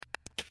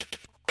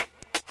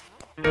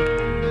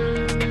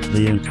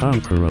The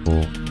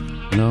Incomparable.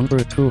 Number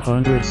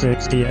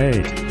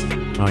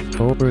 268.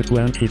 October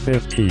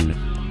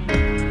 2015.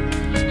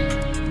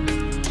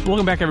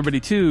 Welcome back,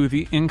 everybody, to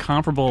The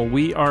Incomparable.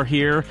 We are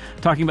here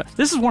talking about...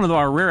 This is one of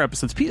our rare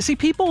episodes. See,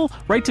 people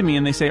write to me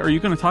and they say, are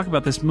you going to talk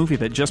about this movie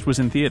that just was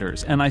in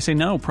theaters? And I say,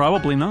 no,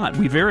 probably not.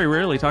 We very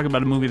rarely talk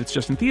about a movie that's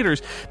just in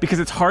theaters because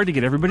it's hard to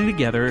get everybody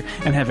together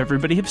and have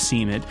everybody have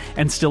seen it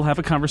and still have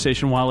a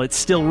conversation while it's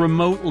still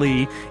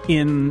remotely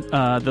in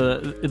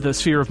the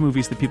sphere of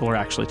movies that people are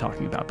actually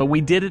talking about. But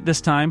we did it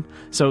this time,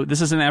 so this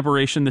is an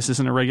aberration. This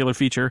isn't a regular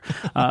feature.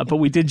 But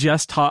we did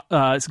just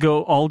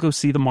go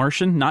see The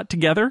Martian, not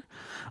together.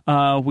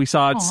 We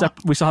saw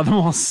them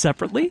all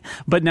separately,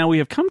 but now we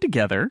have come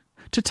together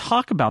to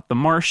talk about The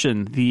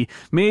Martian, the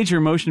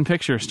major motion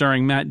picture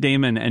starring Matt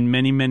Damon and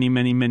many, many,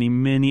 many, many,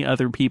 many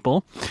other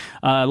people.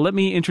 Let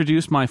me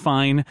introduce my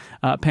fine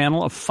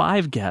panel of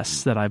 5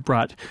 guests that I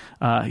brought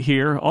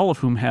here, all of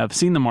whom have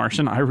seen The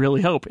Martian, I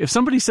really hope. If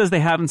somebody says they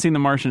haven't seen The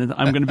Martian,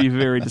 I'm going to be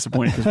very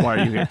disappointed because why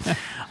are you here?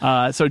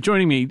 So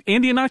joining me,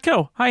 Andy and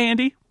Notco. Hi,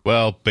 Andy.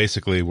 Well,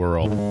 basically, we're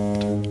all...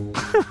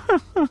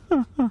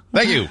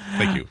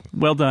 Thank you.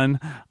 Well done.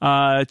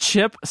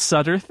 Chip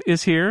Sutterth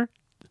is here.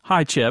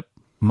 Hi, Chip.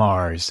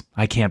 Mars.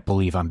 I can't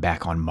believe I'm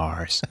back on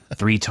Mars.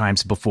 3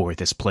 times before,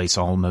 this place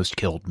almost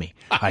killed me.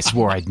 I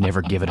swore I'd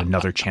never give it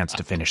another chance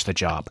to finish the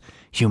job.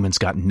 Humans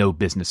got no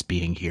business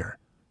being here.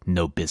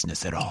 No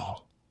business at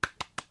all.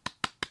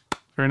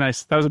 Very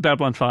nice. That was a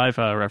Babylon 5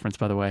 reference,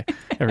 by the way,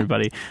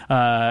 everybody.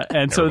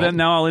 And so then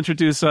now I'll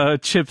introduce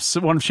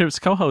one of Chip's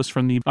co-hosts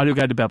from the Audio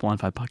Guide to Babylon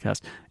 5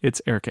 podcast.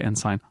 It's Erica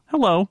Ensign.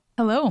 Hello.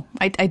 Hello.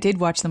 I did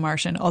watch The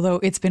Martian, although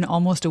it's been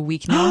almost a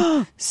week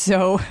now,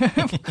 so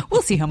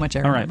we'll see how much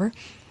I remember.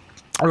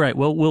 All right.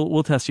 Well,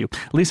 we'll test you.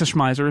 Lisa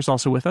Schmeiser is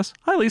also with us.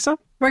 Hi, Lisa.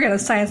 We're going to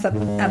science up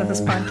out of this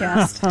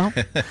podcast.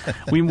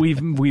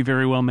 we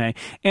very well may.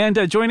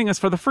 And joining us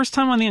for the first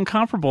time on The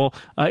Incomparable,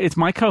 it's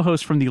my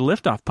co-host from the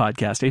Liftoff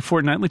podcast, a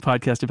fortnightly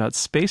podcast about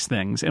space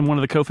things, and one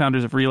of the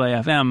co-founders of Relay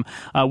FM.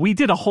 We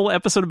did a whole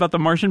episode about The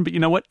Martian, but you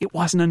know what? It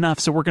wasn't enough,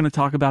 so we're going to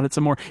talk about it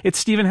some more. It's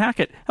Stephen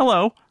Hackett.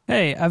 Hello.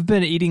 Hey, I've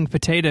been eating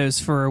potatoes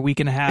for a week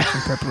and a half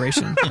in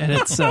preparation, and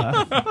it's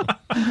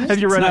have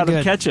you run out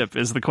of ketchup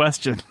is the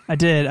question. I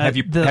did. Have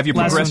you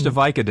progressed to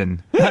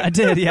Vicodin? I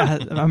did, yeah.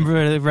 I'm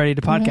really ready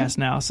to podcast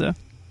now, so.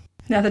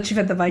 Now that you've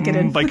had the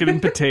Vicodin.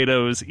 Vicodin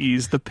potatoes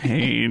ease the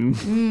pain.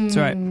 That's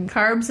right.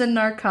 Carbs and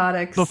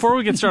narcotics. Before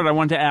we get started, I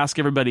wanted to ask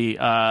everybody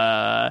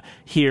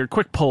here,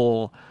 quick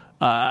poll,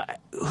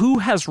 who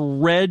has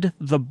read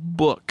the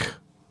book,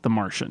 The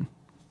Martian?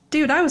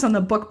 Dude, I was on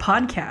the book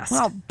podcast.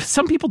 Well,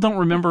 some people don't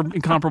remember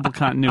Incomparable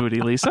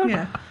Continuity, Lisa.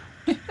 Yeah.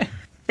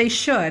 They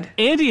should.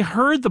 Andy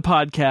heard the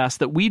podcast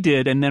that we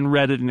did and then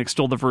read it and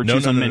extolled the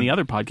virtues on many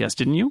other podcasts,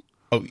 didn't you?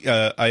 Oh,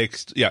 yeah,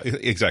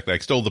 exactly. I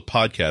extolled the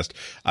podcast.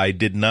 I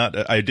did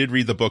not. I did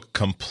read the book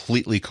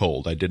completely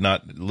cold. I did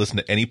not listen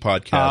to any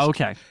podcast.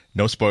 Okay.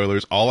 No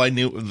spoilers. All I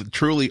knew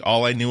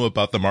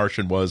about The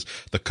Martian was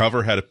the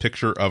cover had a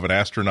picture of an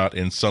astronaut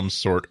in some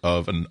sort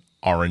of an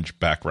orange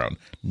background.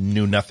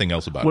 Knew nothing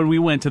else about it. When we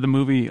went to the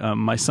movie,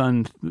 my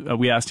son,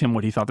 we asked him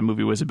what he thought the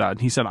movie was about,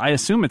 and he said, I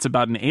assume it's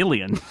about an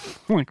alien.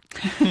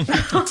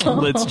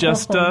 Let's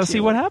just see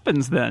what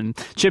happens then.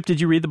 Chip,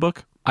 did you read the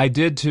book? I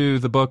did to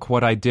the book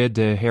what I did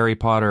to Harry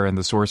Potter and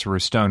the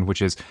Sorcerer's Stone,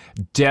 which is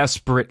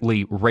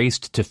desperately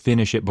raced to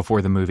finish it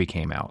before the movie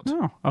came out.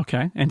 Oh,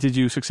 okay. And did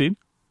you succeed?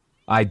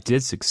 I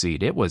did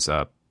succeed. It was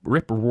a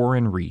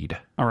rip-roaring read.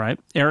 All right.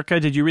 Erica,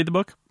 did you read the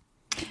book?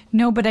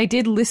 No, but I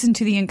did listen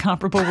to The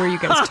Incomparable where you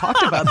guys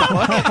talked about the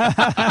book.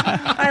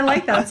 I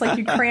like that. It's like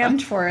you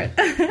crammed for it.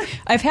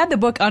 I've had the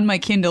book on my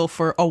Kindle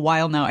for a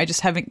while now. I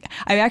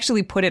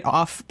actually put it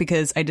off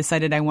because I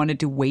decided I wanted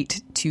to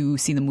wait to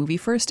see the movie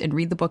first and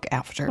read the book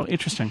after. Oh,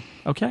 interesting.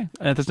 Okay.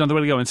 That's another way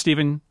to go. And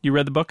Stephen, you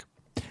read the book?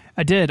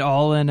 I did,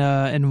 all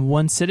in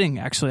one sitting,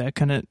 actually. I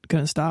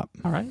couldn't stop.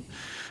 All right.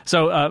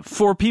 So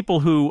for people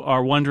who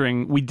are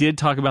wondering, we did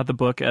talk about the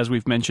book, as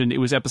we've mentioned. It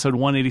was episode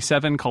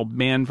 187 called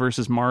Man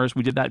vs. Mars.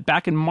 We did that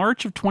back in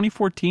March of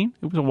 2014.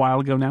 It was a while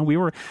ago now. We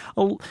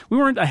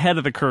weren't ahead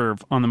of the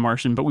curve on The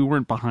Martian, but we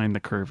weren't behind the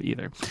curve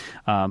either.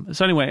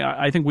 So anyway,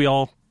 I think we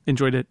all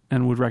enjoyed it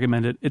and would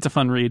recommend it. It's a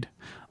fun read.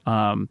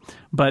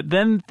 But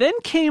then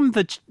came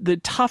the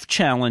tough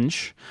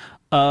challenge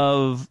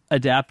of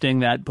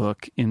adapting that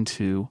book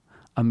into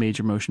a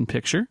major motion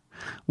picture,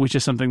 which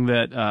is something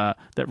that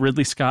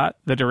Ridley Scott,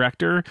 the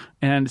director,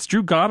 and it's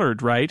Drew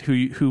Goddard, right,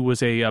 who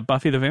was a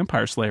Buffy the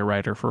Vampire Slayer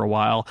writer for a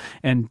while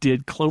and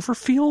did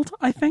Cloverfield,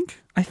 I think.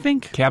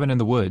 Cabin in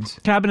the Woods.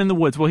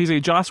 Well, he's a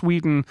Joss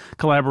Whedon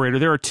collaborator.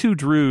 There are 2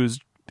 Drews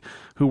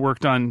who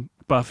worked on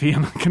Buffy,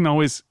 and I can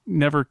always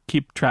never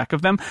keep track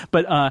of them.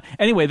 But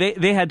anyway,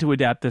 they had to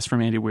adapt this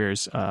from Andy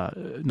Weir's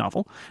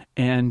novel,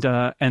 and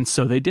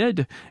so they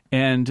did.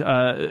 And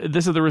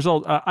this is the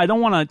result. I don't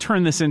want to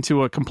turn this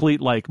into a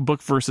complete like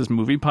book versus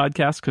movie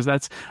podcast, because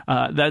that's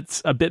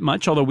a bit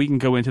much. Although we can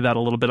go into that a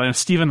little bit. I know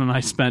Stephen and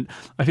I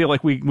feel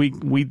like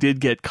we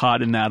did get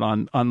caught in that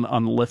on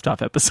the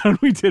Liftoff episode.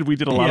 We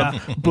did a lot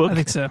of book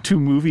to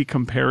movie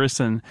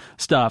comparison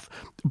stuff.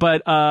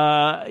 But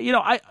I've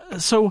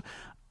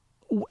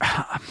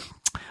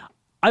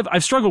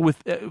struggled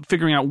with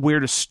figuring out where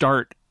to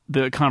start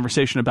the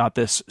conversation about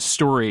this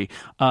story,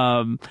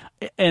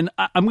 and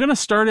I'm going to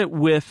start it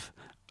with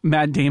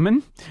Matt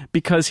Damon,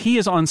 because he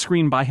is on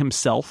screen by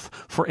himself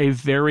for a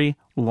very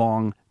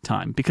long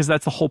time, because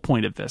that's the whole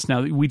point of this.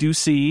 Now, we do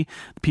see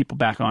people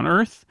back on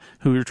Earth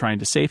who are trying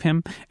to save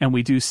him, and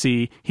we do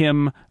see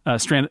him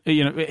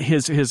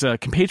his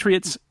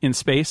compatriots in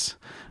space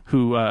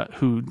who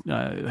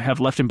have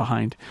left him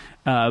behind.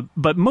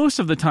 But most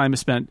of the time is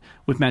spent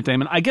with Matt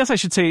Damon. I guess I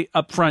should say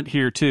up front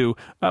here, too,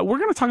 we're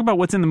going to talk about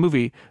what's in the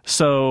movie.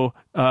 So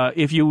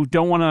if you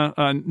don't want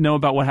to know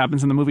about what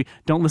happens in the movie,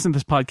 don't listen to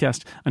this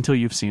podcast until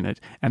you've seen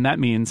it. And that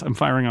means I'm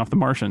firing off the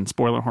Martian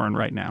spoiler horn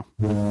right now.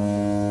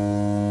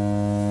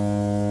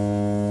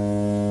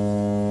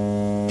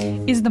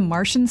 Is the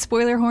Martian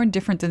spoiler horn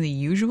different than the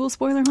usual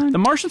spoiler horn? The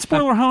Martian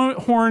spoiler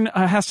horn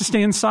has to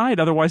stay inside,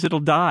 otherwise it'll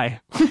die.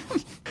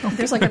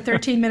 There's like a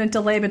 13-minute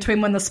delay between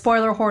when the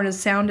spoiler horn is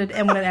sounded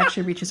and when it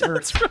actually reaches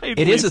Earth. That's right,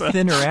 It Lisa. is a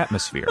thinner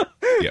atmosphere.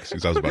 Yes,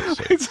 as I was about to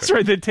say. That's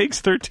right. It takes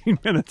 13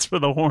 minutes for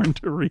the horn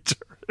to reach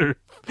Earth.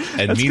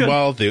 And That's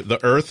meanwhile, the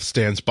Earth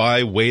stands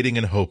by, waiting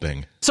and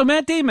hoping. So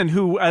Matt Damon,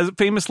 who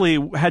famously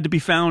had to be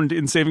found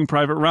in Saving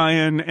Private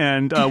Ryan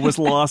and was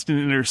lost in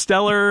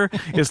Interstellar,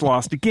 is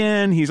lost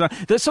again. He's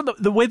so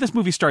the way this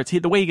movie starts,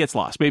 the way he gets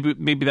lost.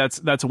 Maybe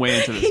that's a way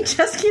into this. He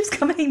just keeps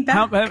coming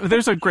back.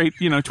 There's a great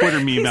Twitter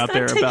meme He's out not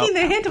there taking about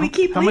the hint. We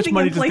keep how much leaving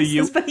money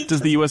him places,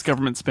 does the U.S.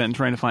 government spend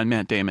trying to find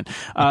Matt Damon.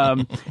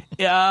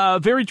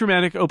 Very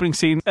dramatic opening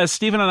scene. As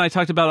Stephen and I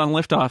talked about on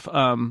Liftoff,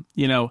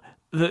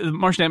 the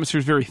Martian atmosphere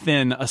is very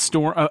thin.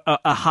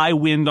 A high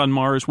wind on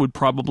Mars would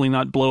probably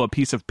not blow a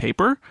piece of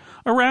paper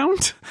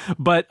around,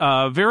 but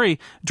very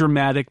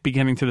dramatic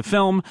beginning to the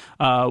film,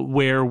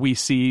 where we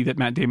see that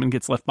Matt Damon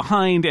gets left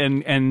behind,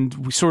 and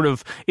we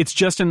it's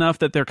just enough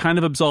that they're kind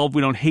of absolved.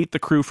 We don't hate the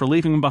crew for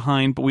leaving him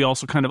behind, but we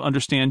also kind of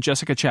understand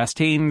Jessica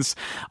Chastain's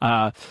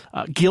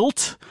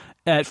guilt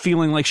at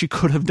feeling like she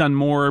could have done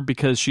more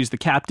because she's the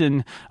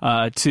captain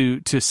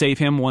to save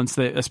him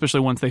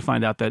especially once they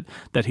find out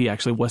that he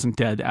actually wasn't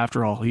dead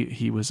after all.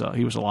 He was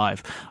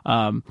alive.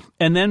 And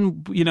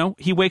then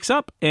he wakes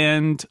up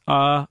and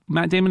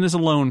Matt Damon is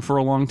alone for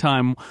a long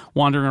time,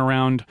 wandering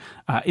around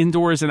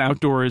indoors and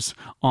outdoors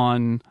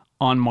on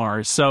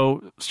Mars.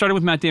 So starting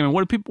with Matt Damon,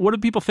 what do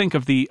people think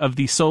of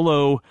the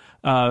solo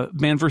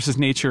man versus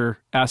nature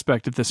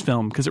aspect of this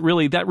film? Because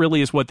that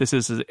really is what this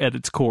is at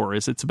its core.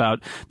 It's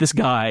about this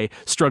guy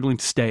struggling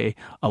to stay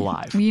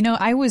alive.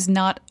 I was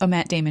not a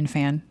Matt Damon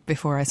fan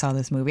before I saw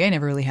this movie. I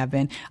never really have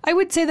been. I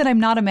would say that I'm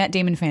not a Matt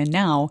Damon fan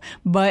now,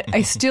 but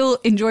I still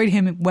enjoyed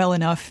him well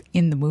enough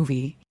in the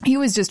movie. He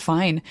was just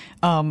fine.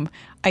 I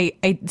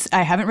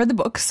haven't read the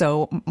book,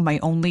 so my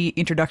only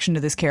introduction to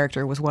this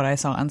character was what I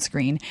saw on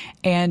screen,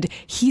 and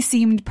he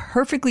seemed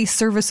perfectly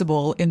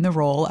serviceable in the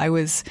role. I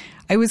was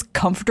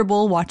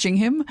comfortable watching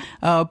him,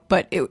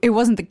 but it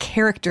wasn't the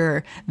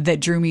character that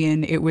drew me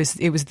in. It was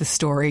the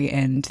story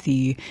and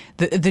the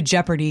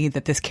jeopardy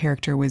that this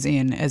character was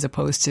in, as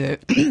opposed to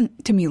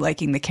to me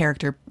liking the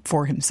character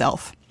for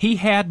himself. He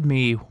had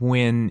me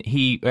when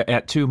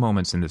at two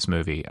moments in this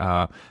movie.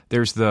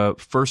 There's the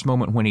first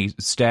moment when he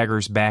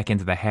staggers back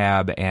into the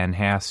hab and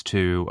has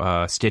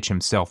to stitch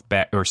himself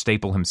back or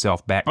staple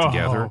himself back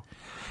together.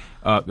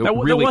 That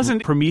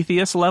wasn't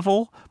Prometheus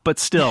level, but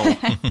still,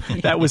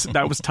 that was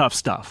tough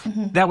stuff.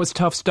 That was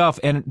tough stuff,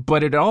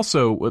 but it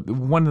also,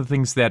 one of the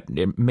things that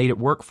made it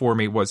work for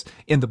me was,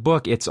 in the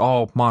book, it's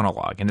all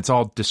monologue and it's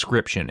all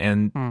description,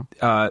 and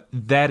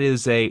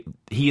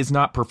he is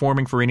not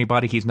performing for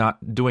anybody. He's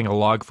not doing a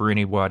log for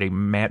anybody.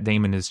 Matt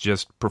Damon is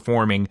just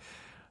performing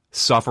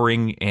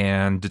suffering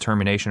and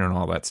determination and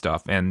all that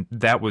stuff, and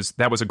that was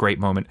a great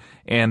moment.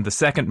 And the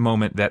second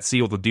moment that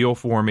sealed the deal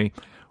for me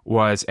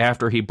was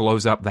after he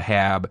blows up the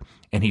hab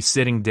and he's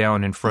sitting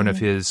down in front of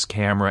his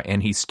camera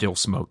and he's still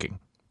smoking.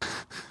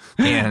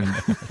 And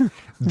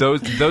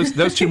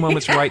those two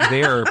moments right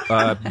there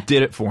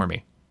did it for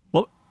me.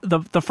 Well,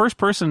 the first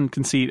person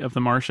conceit of The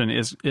Martian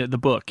is the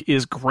book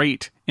is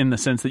great in the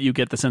sense that you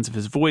get the sense of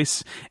his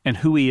voice and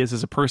who he is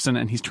as a person,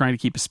 and he's trying to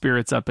keep his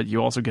spirits up, but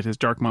you also get his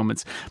dark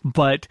moments.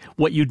 But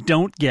what you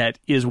don't get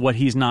is what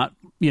he's not,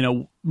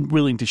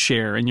 willing to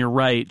share. And you're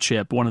right,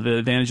 Chip. One of the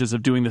advantages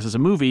of doing this as a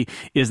movie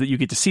is that you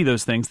get to see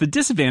those things. The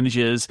disadvantage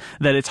is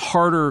that it's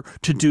harder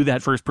to do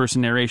that first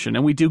person narration,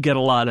 and we do get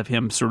a lot of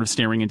him sort of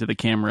staring into the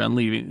camera and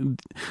leaving,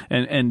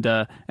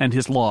 and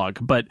his log.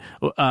 But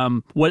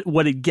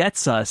what it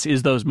gets us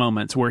is those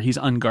moments where he's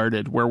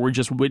unguarded, where we're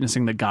just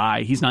witnessing the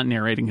guy. He's not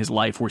narrating his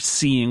life. We're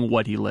seeing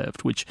what he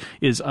lived, which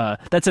is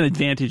that's an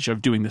advantage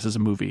of doing this as a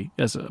movie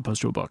as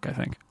opposed to a book, I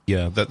think.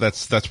 Yeah,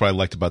 that's what I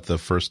liked about the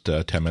first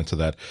 10 minutes of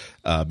that,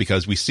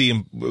 because we see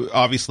him,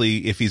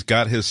 obviously, if he's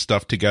got his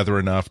stuff together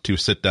enough to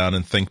sit down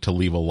and think to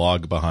leave a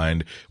log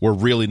behind, we're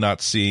really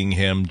not seeing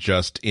him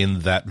just in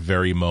that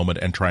very moment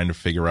and trying to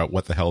figure out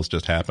what the hell's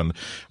just happened.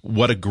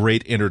 What a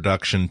great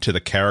introduction to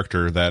the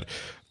character that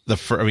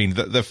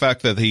the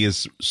fact that he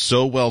is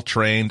so well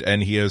trained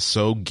and he is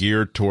so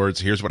geared towards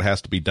here's what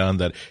has to be done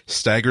that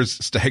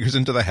staggers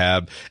into the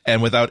hab,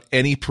 and without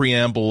any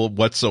preamble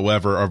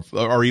whatsoever,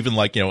 or even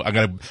like, you know,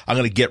 I'm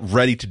gonna get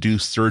ready to do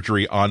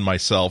surgery on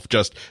myself,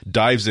 just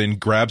dives in,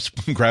 grabs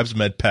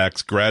med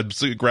packs, grabs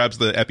the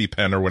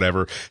EpiPen or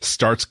whatever,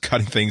 starts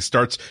cutting things,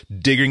 starts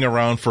digging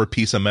around for a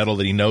piece of metal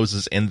that he knows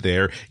is in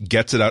there,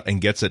 gets it out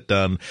and gets it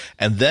done.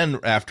 And then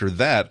after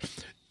that,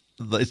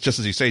 it's just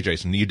as you say,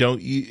 Jason, in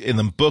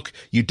the book,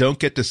 you don't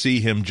get to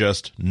see him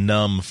just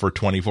numb for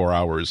 24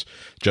 hours.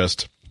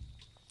 It's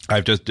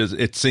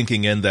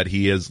sinking in that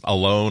he is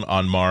alone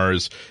on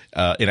Mars,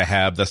 in a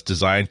hab that's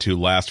designed to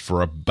last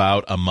for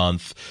about a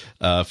month,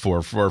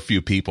 for a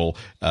few people.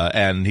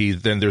 And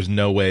then there's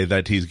no way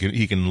that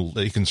he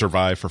can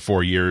survive for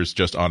 4 years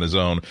just on his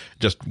own,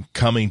 just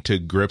coming to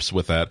grips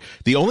with that.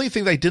 The only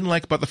thing that I didn't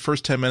like about the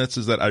first 10 minutes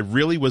is that I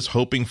really was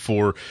hoping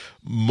for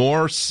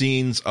more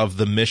scenes of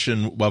the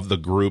mission of the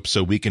group,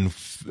 so we can,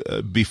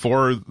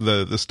 before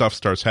the stuff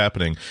starts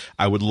happening,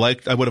 I would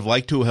have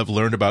liked to have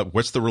learned about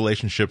what's the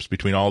relationships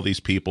between all these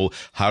people,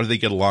 how do they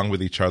get along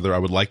with each other. I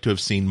would like to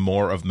have seen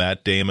more of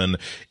Matt Damon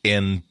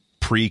in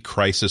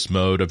pre-crisis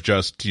mode of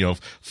just, you know,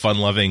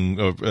 fun-loving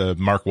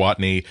Mark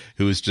Watney,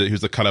 who's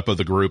the cut-up of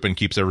the group and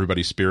keeps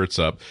everybody's spirits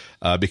up,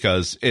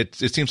 because it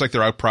seems like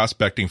they're out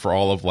prospecting for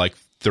all of like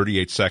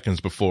 38 seconds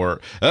before,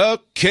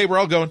 okay, we're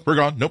all going, we're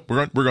gone, nope,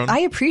 we're going.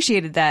 I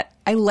appreciated that.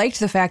 I liked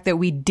the fact that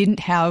we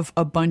didn't have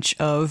a bunch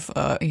of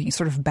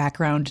sort of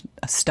background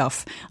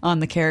stuff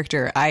on the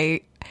character.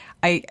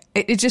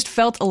 It just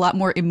felt a lot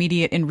more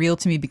immediate and real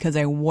to me because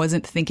I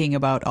wasn't thinking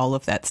about all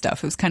of that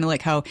stuff. It was kind of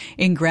like how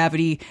in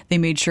Gravity they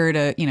made sure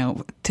to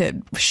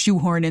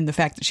shoehorn in the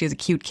fact that she has a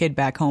cute kid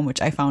back home,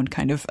 which I found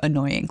kind of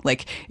annoying.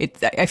 Like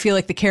I feel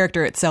like the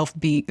character itself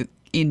being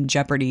in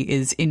jeopardy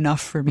is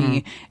enough for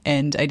me,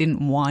 and I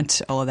didn't want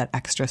all of that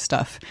extra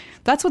stuff.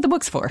 That's what the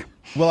book's for.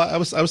 Well, I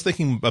was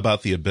thinking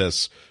about The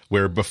Abyss,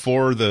 where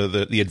before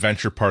the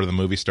adventure part of the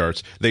movie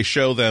starts, they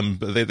show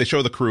they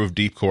show the crew of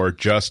Deep Core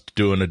just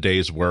doing a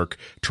day's work,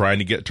 trying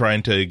to get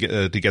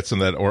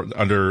some of that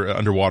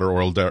underwater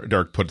oil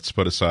Dark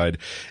put aside.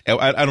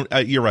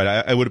 You're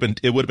right. It would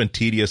have been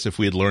tedious if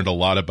we had learned a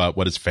lot about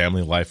what his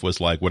family life was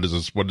like. What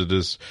did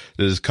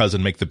his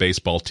cousin make the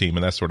baseball team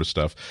and that sort of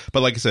stuff.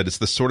 But like I said, it's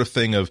the sort of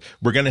thing of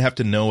we're going to have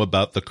to know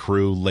about the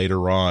crew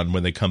later on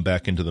when they come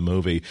back into the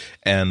movie.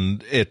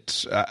 And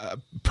it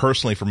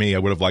personally for me, I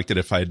would have liked it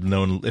if I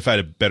had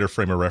a better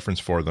frame of reference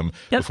for them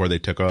before they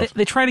took off.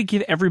 They try to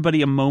give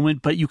everybody a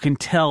moment, but you can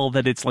tell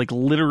that it's like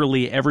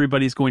literally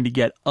everybody's going to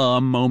get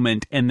a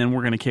moment, and then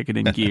we're going to kick it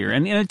in gear.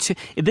 And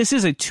this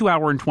is a 2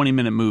 hour and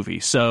 20-minute movie,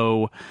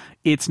 so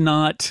it's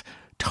not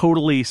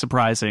totally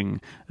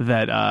surprising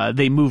that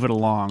they move it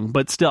along.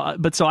 But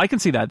so I can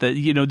see that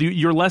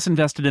you're less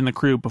invested in the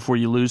crew before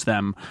you lose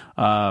them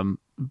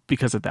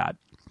because of that.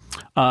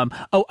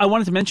 I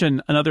wanted to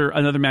mention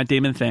another Matt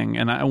Damon thing,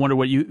 and I wonder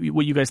what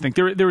you guys think.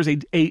 There was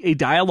a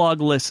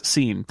dialogue-less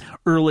scene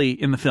early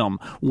in the film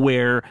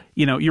where,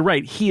 you're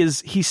right,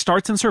 he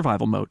starts in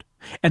survival mode,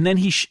 and then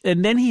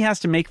he has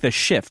to make the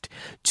shift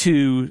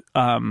to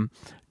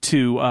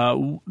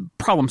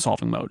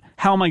problem-solving mode.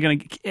 Am I going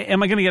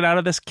to get out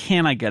of this?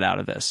 Can I get out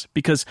of this?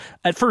 Because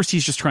at first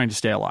he's just trying to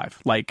stay alive.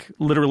 Like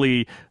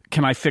literally,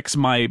 can I fix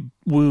my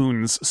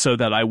wounds so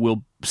that I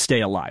will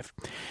stay alive?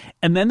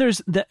 And then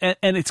there's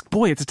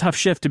it's a tough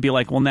shift to be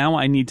like, well, now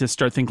I need to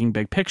start thinking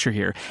big picture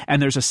here. And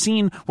there's a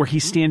scene where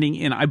he's standing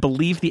in, I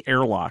believe, the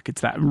airlock.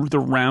 It's the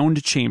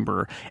round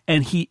chamber,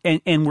 and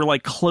we're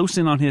like close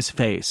in on his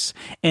face,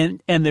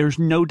 and there's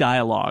no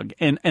dialogue.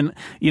 And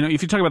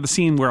if you talk about the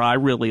scene where I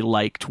really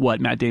liked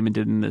what Matt Damon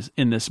did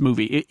in this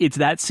movie, it's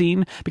that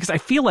scene, because I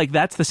feel like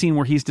that's the scene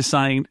where he's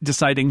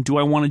deciding, do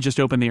I want to just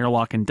open the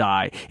airlock and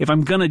die? If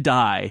I'm gonna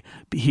die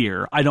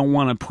here, I don't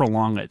want to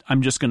prolong it.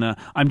 I'm just gonna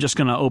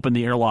open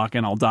the airlock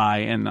and I'll die,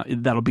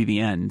 and that'll be the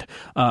end.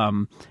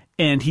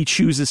 And he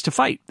chooses to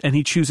fight, and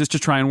he chooses to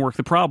try and work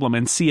the problem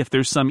and see if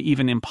there's some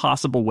even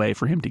impossible way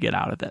for him to get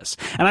out of this.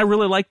 And I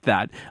really liked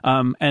that.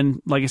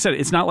 And like I said,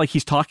 it's not like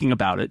he's talking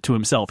about it to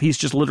himself. He's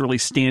just literally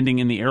standing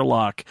in the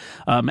airlock,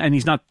 and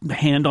he's not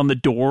hand on the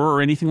door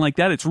or anything like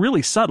that. It's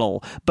really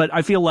subtle, but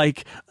I feel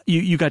like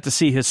you got to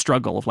see his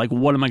struggle of like,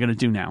 what am I going to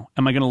do now?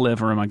 Am I going to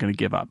live or am I going to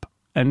give up?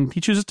 and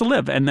he chooses to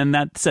live, and then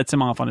that sets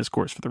him off on his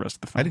course for the rest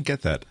of the film. I didn't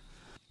get that.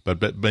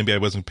 But maybe I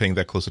wasn't paying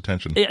that close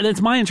attention.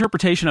 It's my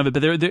interpretation of it,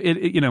 but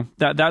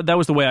that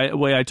was the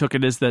way I took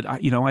it. Is that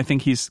I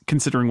think he's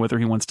considering whether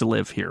he wants to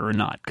live here or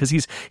not, because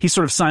he's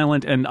sort of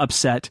silent and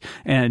upset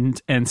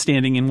and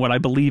standing in what I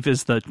believe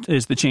is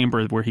the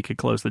chamber where he could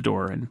close the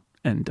door and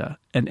end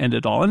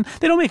it all. And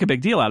they don't make a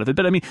big deal out of it,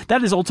 but I mean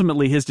that is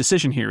ultimately his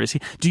decision here: is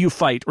do you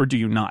fight or do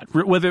you not?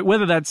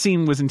 Whether that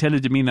scene was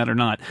intended to mean that or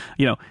not,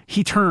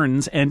 he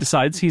turns and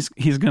decides he's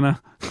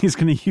gonna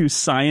use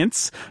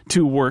science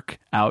to work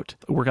out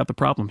the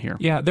problem here.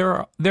 Yeah,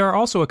 there are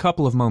also a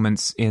couple of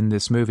moments in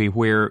this movie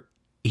where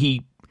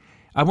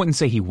I wouldn't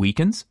say he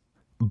weakens,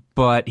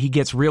 but he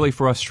gets really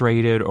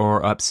frustrated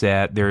or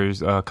upset.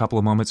 There's a couple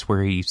of moments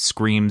where he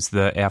screams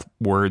the F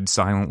word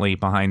silently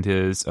behind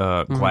his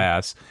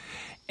class.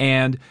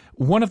 And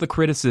one of the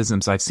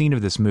criticisms I've seen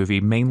of this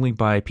movie, mainly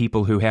by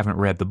people who haven't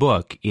read the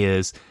book,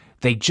 is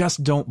they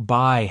just don't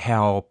buy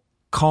how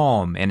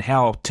calm and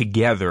how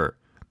together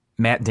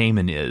Matt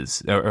Damon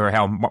is, or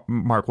how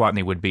Mark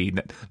Watney would be.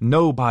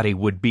 Nobody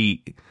would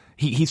be.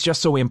 He's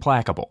just so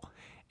implacable.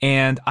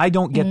 And I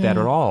don't get that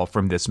at all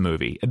from this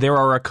movie. There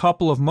are a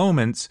couple of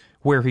moments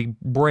where he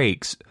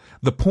breaks.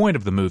 The point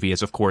of the movie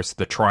is, of course,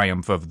 the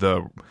triumph of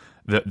the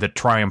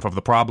triumph of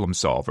the problem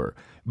solver.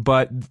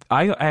 But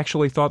I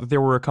actually thought that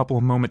there were a couple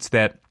of moments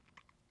that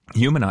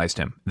humanized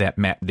him that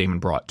Matt Damon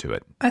brought to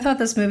it. I thought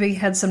this movie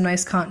had some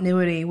nice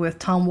continuity with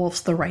Tom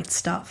Wolfe's The Right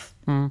Stuff,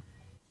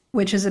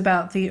 which is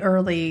about the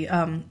early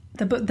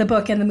the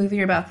book and the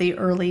movie are about the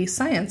early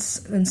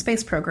science and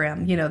space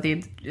program.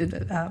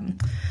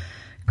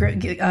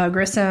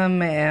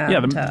 Grissom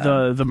and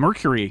the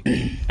Mercury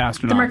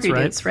astronauts, the Mercury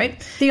right? dudes,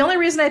 right? The only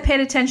reason I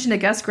paid attention to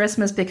Gus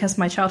Grissom is because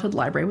my childhood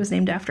library was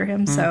named after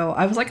him, so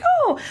I was like,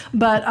 oh.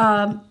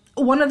 But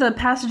one of the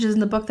passages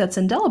in the book that's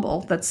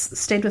indelible, that's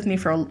stayed with me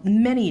for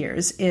many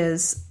years,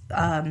 is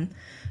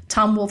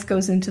Tom Wolfe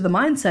goes into the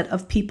mindset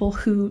of people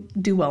who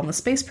do well in the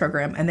space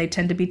program, and they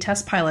tend to be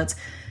test pilots.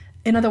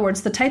 In other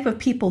words, the type of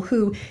people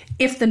who,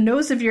 if the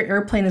nose of your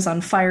airplane is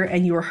on fire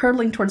and you are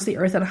hurtling towards the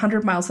earth at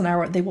 100 miles an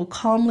hour, they will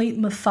calmly,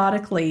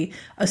 methodically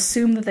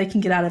assume that they can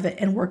get out of it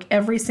and work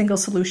every single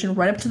solution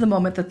right up to the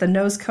moment that the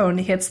nose cone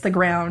hits the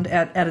ground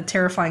at a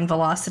terrifying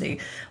velocity.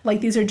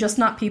 Like, these are just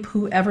not people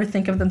who ever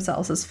think of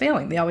themselves as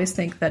failing. They always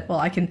think that, well,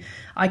 I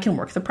can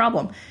work the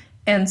problem.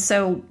 And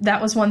so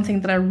that was one thing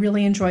that I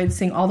really enjoyed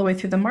seeing all the way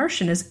through The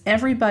Martian, is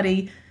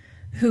everybody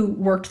who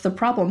worked the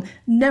problem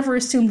never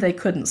assumed they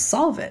couldn't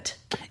solve it.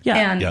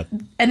 And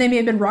they may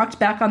have been rocked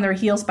back on their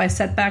heels by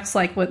setbacks,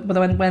 like when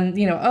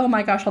oh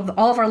my gosh,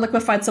 all of our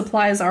liquefied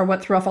supplies are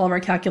what threw off all of our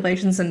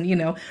calculations,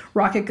 and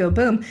rocket go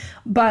boom.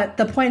 But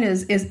the point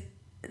is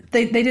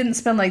they didn't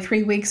spend like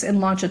 3 weeks and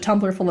launch a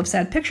Tumblr full of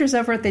sad pictures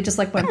over it. They just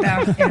went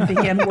back and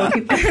began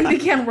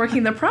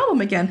working the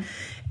problem again.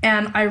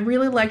 And I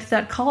really liked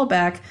that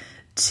callback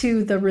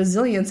to the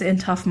resilience and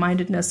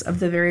tough-mindedness of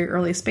the very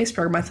early space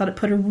program. I thought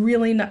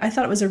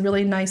it was a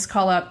really nice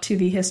call out to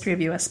the history of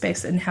U.S.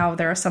 space, and how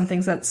there are some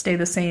things that stay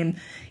the same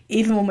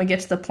even when we get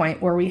to the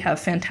point where we have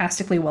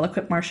fantastically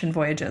well-equipped Martian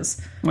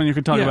voyages. When you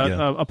could talk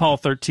about Apollo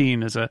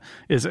 13 is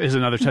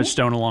another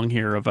touchstone along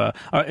here of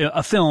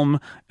a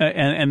film,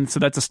 and so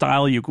that's a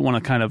style you want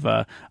to kind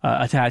of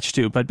attach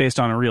to, but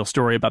based on a real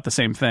story about the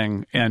same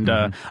thing. And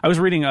I was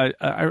reading, I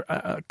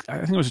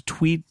think it was a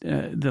tweet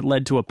that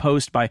led to a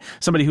post by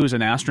somebody who was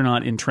an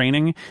astronaut in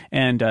training,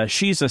 and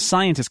she's a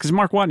scientist, because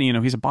Mark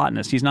Watney, he's a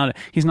botanist. He's not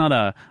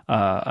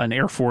an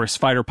Air Force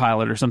fighter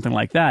pilot or something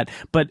like that.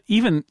 But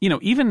even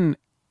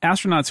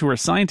astronauts who are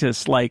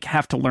scientists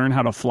have to learn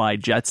how to fly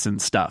jets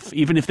and stuff,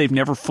 even if they've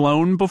never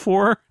flown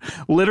before.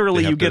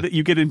 Literally, you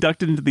get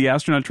inducted into the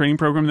astronaut training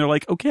program. They're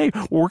like, okay,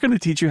 we're going to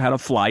teach you how to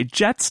fly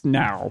jets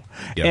now.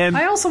 Yep. And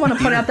I also want to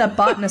point out that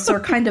botanists are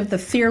kind of the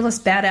fearless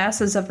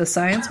badasses of the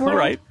science world. All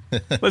right.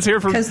 Let's hear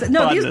from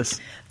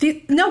botanists.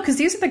 Because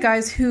these are the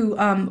guys who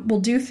will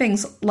do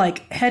things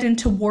like head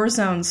into war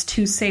zones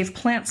to save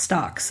plant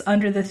stocks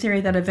under the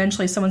theory that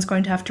eventually someone's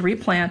going to have to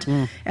replant.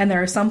 And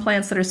there are some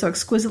plants that are so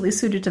exquisitely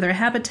suited to their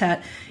habitat,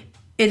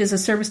 it is a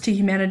service to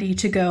humanity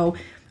to go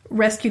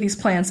rescue these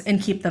plants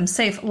and keep them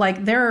safe.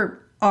 Like, there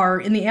are,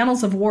 in the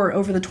annals of war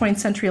over the 20th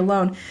century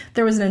alone,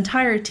 there was an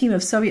entire team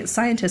of Soviet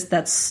scientists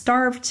that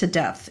starved to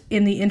death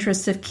in the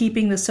interest of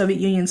keeping the Soviet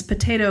Union's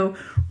potato,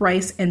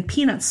 rice, and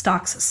peanut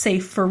stocks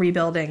safe for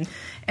rebuilding.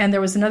 And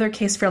there was another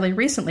case fairly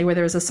recently where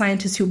there was a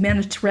scientist who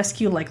managed to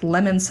rescue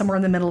lemons somewhere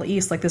in the Middle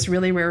East, this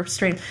really rare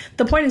strain.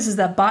 The point is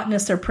that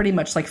botanists are pretty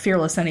much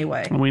fearless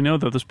anyway. And we know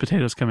that those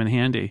potatoes come in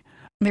handy.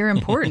 They're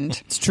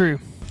important. It's true.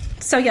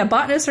 So yeah,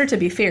 botanists are to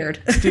be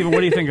feared. Stephen,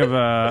 what do you think of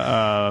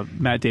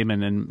Matt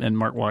Damon and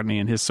Mark Watney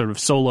and his sort of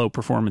solo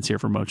performance here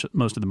for most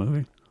of the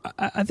movie?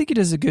 I think he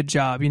does a good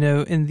job.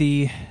 In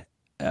the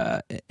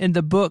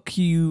book,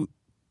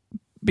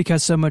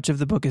 because so much of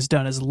the book is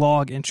done as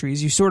log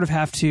entries, you sort of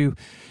have to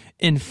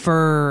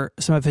infer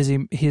some of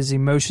his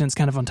emotions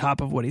kind of on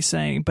top of what he's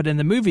saying. But in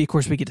the movie, of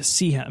course, we get to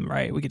see him,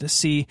 right? We get to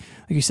see,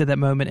 like you said, that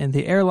moment in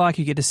the airlock.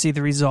 You get to see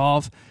the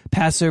resolve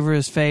pass over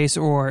his face,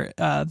 or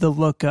the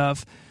look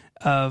of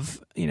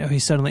he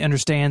suddenly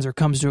understands or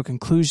comes to a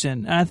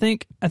conclusion. And I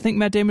think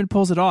Matt Damon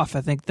pulls it off.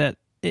 I think that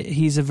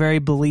he's a very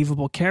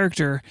believable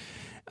character,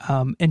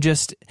 and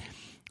just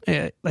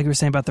like we were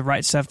saying about the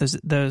right stuff.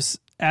 Those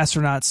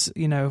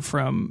astronauts,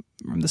 from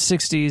the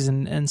 60s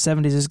and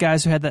 70s, those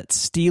guys who had that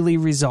steely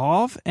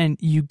resolve, and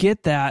you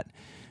get that,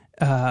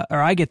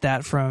 or I get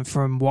that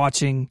from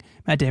watching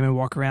Matt Damon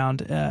walk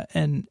around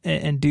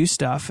and do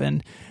stuff.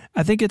 And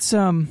I think it's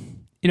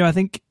I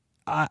think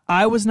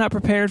I was not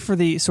prepared for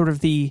the sort of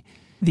the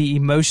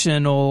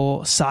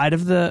emotional side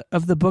of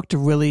the book to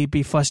really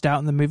be fleshed out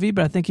in the movie,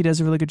 but I think he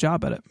does a really good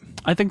job at it.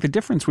 I think the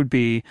difference would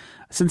be,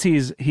 since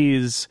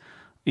he's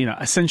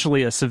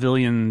essentially a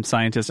civilian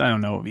scientist. I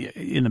don't know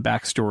in the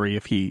backstory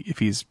if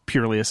he's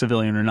purely a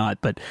civilian or not,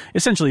 but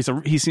essentially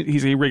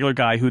he's a regular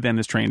guy who then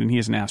is trained, and he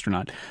is an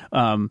astronaut.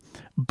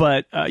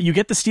 But you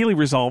get the steely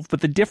resolve.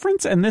 But the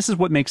difference, and this is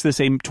what makes this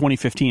a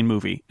 2015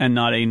 movie and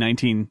not a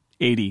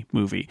 1980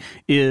 movie,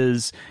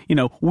 is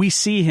we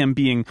see him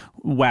being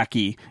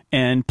wacky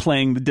and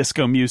playing the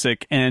disco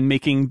music and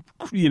making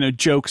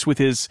jokes with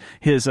his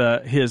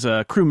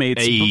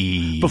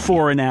crewmates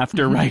before and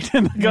after, right?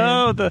 And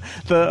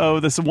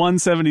this one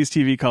 70s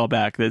TV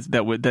callback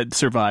that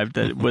survived,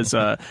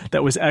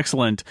 that was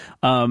excellent.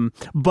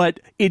 But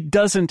it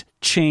doesn't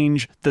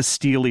change the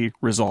steely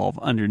resolve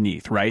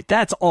underneath, right?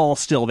 That's all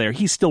still there.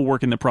 He's still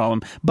working the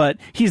problem, but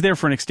he's there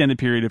for an extended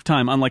period of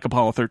time, unlike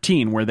Apollo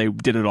 13, where they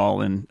did it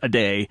all in a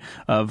day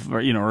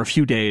or a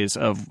few days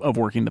of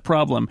working the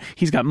problem.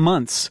 He's got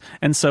months,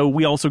 and so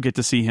we also get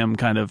to see him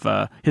kind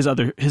of his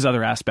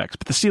other aspects.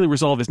 But the steely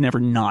resolve is never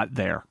not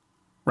there,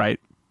 right?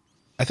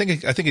 I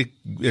think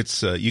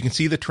it's you can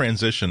see the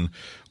transition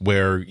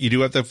where you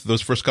do have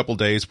those first couple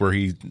days where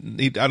he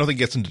I don't think he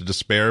gets into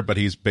despair, but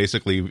he's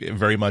basically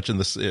very much in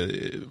this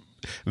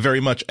very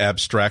much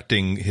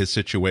abstracting his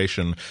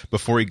situation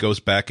before he goes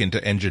back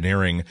into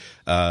engineering.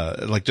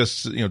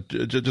 Just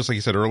like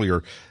you said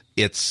earlier,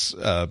 it's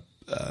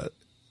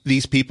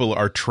these people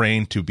are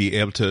trained to be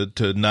able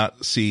to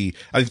not see.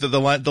 I think the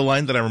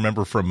line that I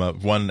remember from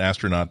one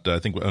astronaut, I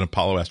think an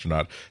Apollo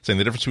astronaut, saying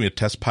the difference between a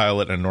test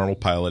pilot and a normal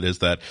pilot is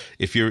that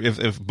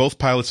if both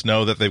pilots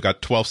know that they've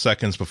got 12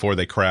 seconds before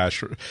they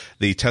crash,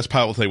 the test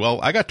pilot will say, "Well,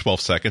 I got 12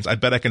 seconds. I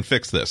bet I can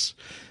fix this."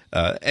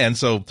 And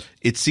so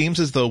it seems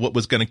as though what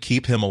was going to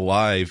keep him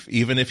alive,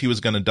 even if he was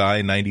going to die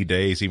in 90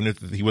 days, even if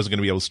he wasn't going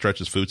to be able to stretch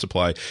his food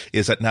supply,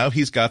 is that now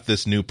he's got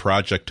this new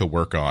project to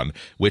work on,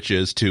 which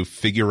is to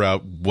figure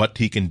out what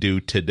he can do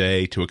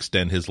today to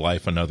extend his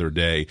life another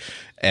day.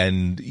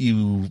 And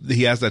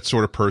he has that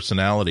sort of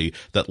personality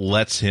that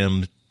lets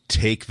him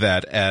take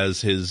that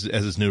as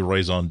his new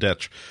raison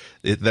d'etre.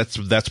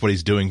 That's what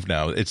he's doing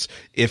now. It's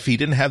if he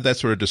didn't have that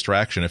sort of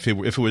distraction, if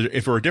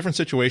it were a different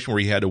situation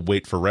where he had to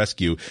wait for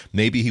rescue,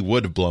 maybe he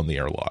would have blown the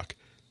airlock.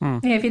 Yeah,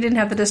 if you didn't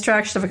have the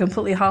distraction of a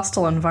completely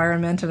hostile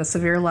environment and a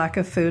severe lack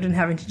of food and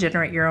having to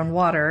generate your own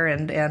water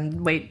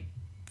and wait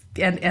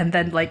and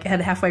then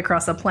head halfway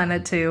across the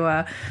planet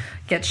to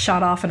get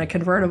shot off in a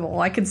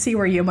convertible, I can see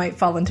where you might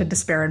fall into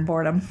despair and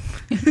boredom.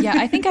 Yeah,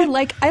 I think I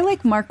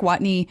like Mark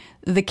Watney,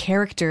 the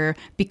character,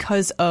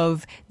 because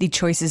of the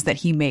choices that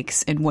he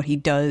makes and what he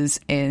does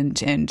and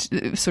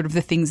sort of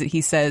the things that he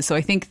says. So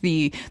I think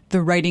the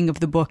writing of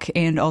the book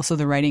and also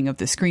the writing of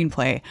the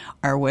screenplay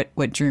are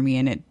what drew me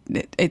in.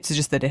 It's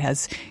just that it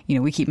has,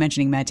 we keep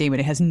mentioning Matt Damon.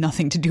 It has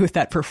nothing to do with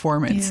that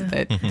performance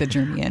that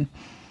drew me in.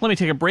 Let me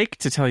take a break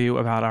to tell you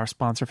about our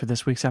sponsor for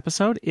this week's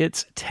episode.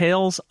 It's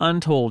Tales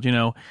Untold.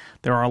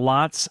 There are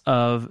lots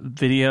of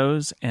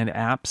videos and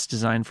apps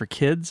designed for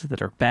kids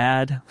that are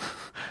bad.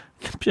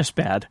 Just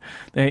bad.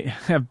 They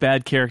have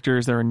bad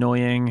characters. They're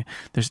annoying.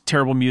 There's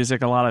terrible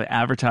music, a lot of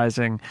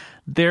advertising.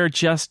 They're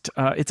just,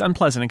 it's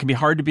unpleasant. It can be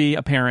hard to be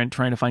a parent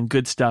trying to find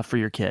good stuff for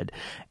your kid.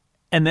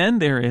 And then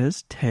there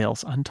is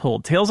Tales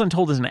Untold. Tales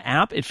Untold is an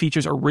app. It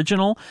features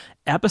original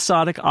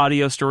episodic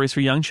audio stories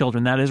for young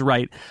children. That is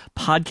right,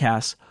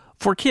 podcasts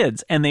for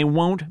kids. And they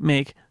won't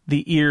make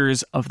the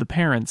ears of the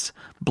parents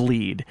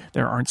bleed.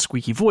 There aren't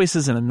squeaky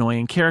voices and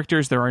annoying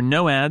characters. There are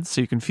no ads,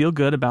 so you can feel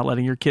good about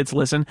letting your kids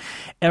listen.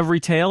 Every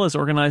tale is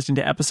organized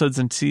into episodes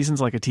and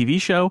seasons like a TV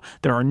show.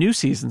 There are new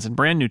seasons and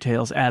brand new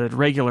tales added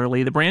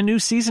regularly. The brand new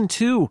season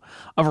 2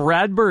 of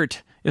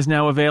Radbert is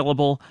now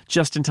available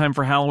just in time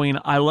for Halloween.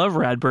 I love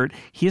Radbert.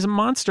 He's a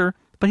monster,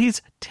 but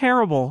he's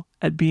terrible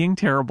at being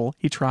terrible.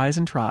 He tries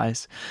and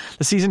tries.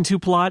 The season 2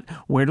 plot,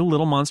 where do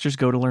little monsters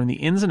go to learn the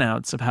ins and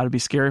outs of how to be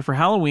scary for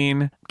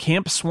Halloween?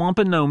 Camp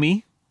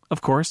Swampanomi,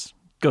 of course,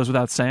 goes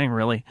without saying,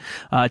 really.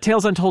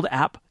 Tales Untold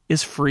app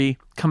is free.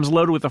 Comes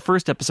loaded with the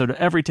first episode of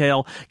every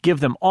tale.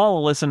 Give them all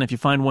a listen. If you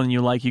find one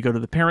you like, you go to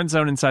the Parent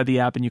Zone inside the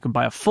app and you can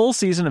buy a full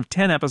season of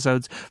 10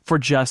 episodes for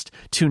just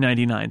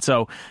 $2.99.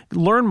 So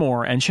learn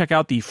more and check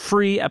out the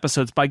free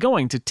episodes by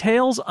going to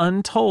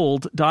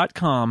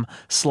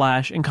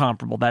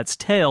TalesUntold.com/incomparable. That's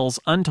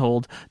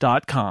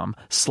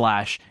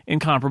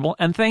TalesUntold.com/incomparable.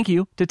 And thank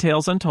you to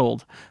Tales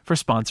Untold for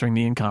sponsoring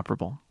The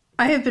Incomparable.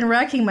 I have been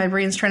racking my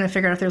brains trying to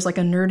figure out if there's like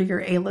a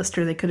nerdier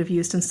A-lister they could have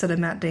used instead of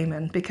Matt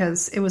Damon,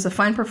 because it was a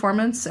fine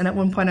performance, and at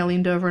one point I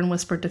leaned over and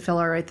whispered to Phil,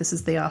 all right, this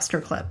is the Oscar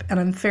clip, and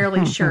I'm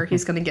fairly sure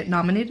he's going to get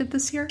nominated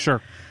this year.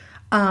 Sure.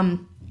 Ugh.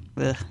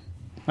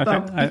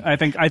 I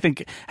think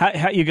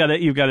you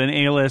got an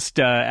A-list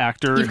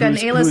actor. You've got an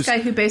A-list guy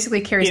who basically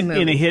carries a movie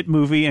in a hit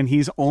movie, and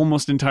he's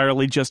almost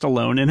entirely just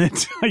alone in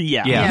it.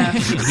 Yeah.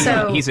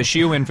 So he's a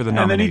shoe-in for the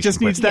nomination. And then he just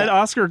needs that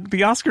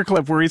the Oscar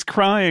clip where he's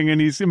crying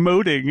and he's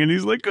emoting and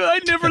he's like, I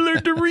never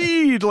learned to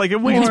read, like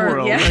in Wayne's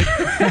World. Yeah.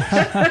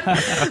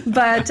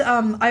 But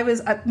I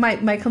was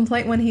my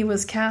complaint when he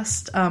was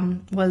cast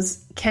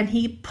was, can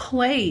he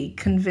play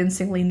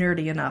convincingly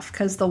nerdy enough?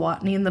 Because the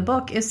Watney in the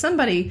book is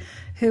somebody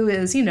who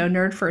is,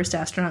 nerd first,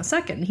 astronaut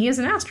second. He is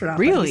an astronaut.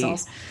 Really?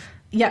 The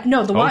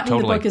Watney in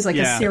the book is like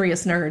a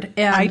serious nerd.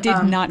 And I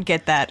did not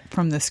get that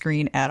from the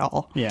screen at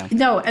all. Yeah.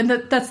 No, and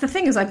that's the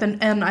thing is I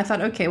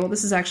thought, okay, well,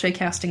 this is actually a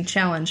casting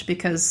challenge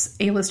because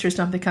A-listers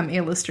don't become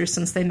A-listers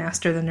since they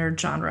master the nerd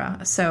genre.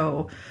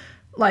 So,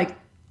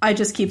 I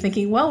just keep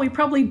thinking, well, we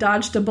probably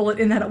dodged a bullet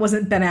in that it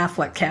wasn't Ben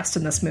Affleck cast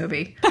in this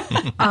movie.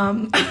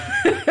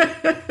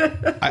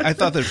 I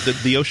thought that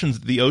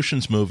the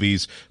Ocean's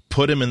movies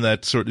put him in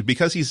that sort of,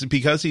 because he's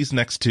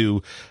next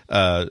to George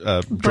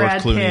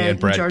Clooney and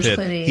Brad Pitt.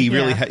 Clooney, he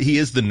really he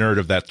is the nerd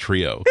of that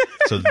trio.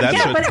 So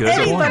that's but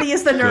anybody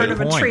is the nerd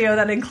of a point. trio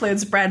that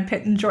includes Brad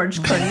Pitt and George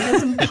Clooney.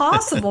 It's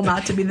impossible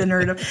not to be the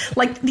nerd of.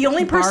 The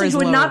only person who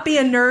would not be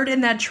a nerd in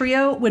that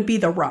trio would be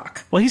The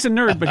Rock. Well, he's a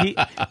nerd,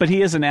 but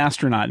he is an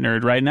astronaut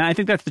nerd, right? And I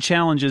think that's the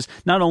challenge. Is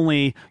not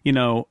only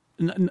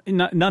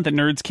not that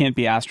nerds can't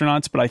be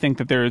astronauts, but I think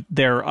that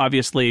they're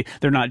obviously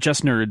they're not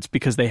just nerds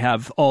because they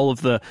have all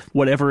of the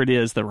whatever it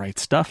is, the right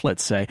stuff,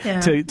 let's say,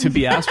 to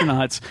be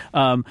astronauts.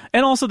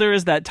 And also there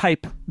is that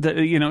type that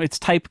it's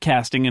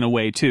typecasting in a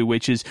way too,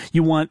 which is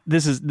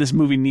this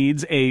movie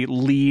needs a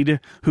lead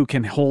who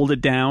can hold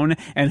it down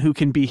and who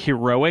can be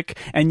heroic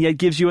and yet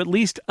gives you at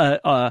least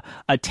a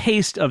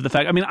taste of the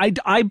fact. I mean,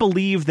 I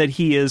believe that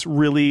he is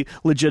really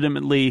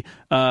legitimately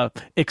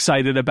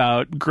excited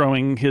about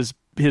growing his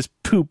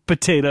poop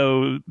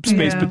potato,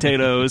 space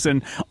potatoes,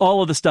 and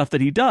all of the stuff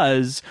that he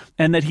does,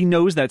 and that he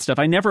knows that stuff.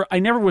 I never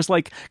was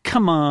like,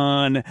 come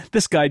on,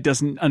 this guy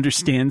doesn't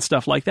understand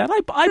stuff like that.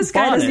 This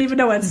guy doesn't even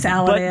know what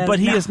salad is. But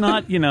he is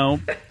not.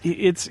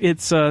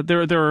 It's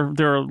there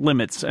are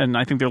limits, and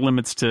I think there are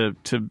limits to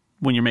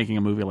when you're making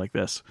a movie like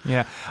this.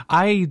 Yeah,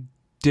 I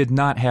did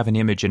not have an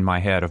image in my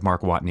head of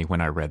Mark Watney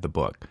when I read the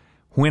book.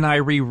 When I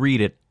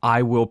reread it,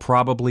 I will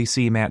probably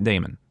see Matt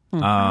Damon.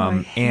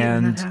 I hate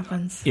when that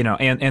happens.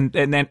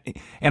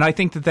 And I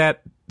think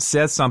that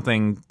says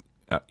something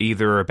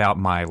either about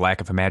my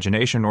lack of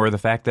imagination or the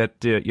fact that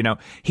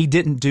he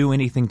didn't do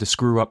anything to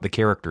screw up the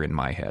character in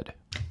my head.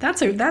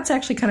 That's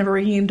actually kind of a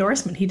ringing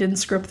endorsement. He didn't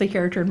screw up the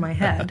character in my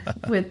head.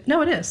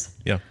 No, it is.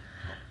 Yeah.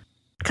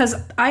 Because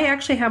I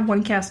actually have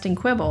one casting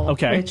quibble,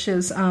 which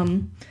is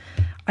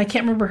I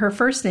can't remember her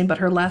first name, but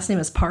her last name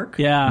is Park.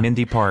 Yeah.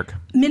 Mindy Park.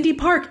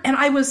 And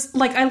I was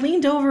like, I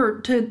leaned over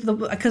to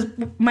because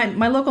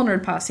my local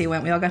nerd posse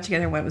went. We all got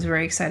together and went. It was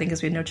very exciting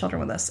because we had no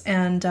children with us.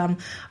 And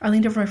I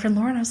leaned over to my friend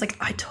Lauren. I was like,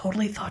 I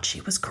totally thought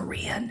she was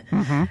Korean.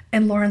 Mm-hmm.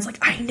 And Lauren's like,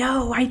 I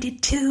know, I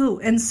did too.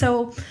 And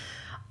so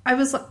I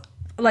was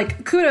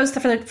like, kudos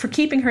for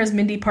keeping her as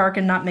Mindy Park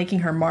and not making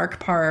her Mark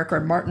Park or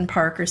Martin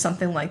Park or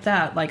something like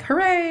that. Like,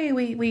 hooray,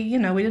 we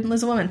didn't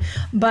lose a woman.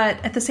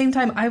 But at the same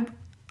time,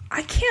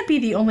 I can't be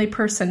the only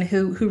person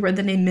who read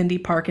the name Mindy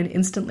Park and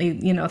instantly,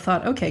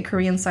 thought, okay,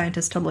 Korean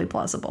scientist, totally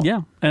plausible.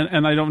 Yeah,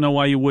 and I don't know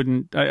why you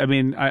wouldn't. I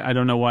mean, I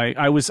don't know why.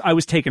 I was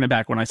taken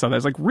aback when I saw that. I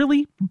was like,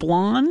 really?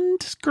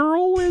 Blonde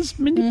girl is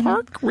Mindy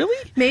Park?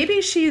 Really?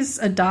 Maybe she's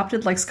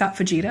adopted like Scott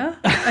Fujita.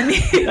 I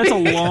mean, that's a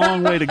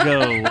long way to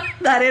go.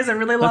 That is a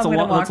really long way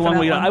to walk. That's a long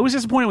way to go. I was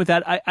disappointed with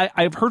that.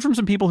 I've heard from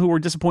some people who were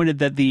disappointed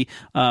that the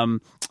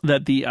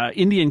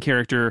Indian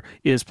character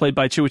is played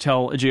by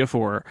Chiwetel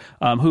Ejiofor,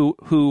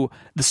 who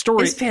the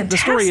story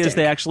is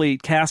they actually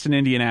cast an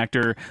Indian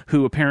actor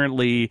who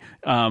apparently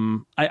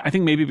I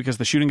think maybe because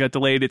the shooting got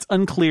delayed. It's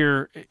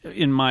unclear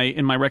in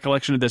my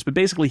recollection of this, but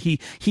basically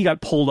he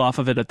got pulled off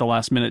of it at the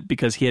last minute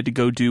because he had to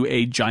go do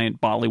a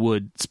giant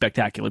Bollywood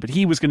spectacular. But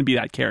he was going to be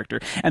that character,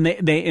 and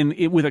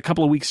with a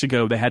couple of weeks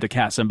ago they had to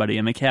cast somebody,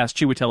 and they cast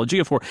Chiwetel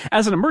Ejiofor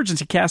as an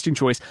emergency casting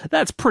choice.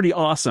 That's pretty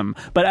awesome.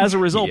 But as a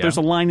result, there's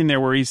a line in there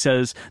where he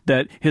says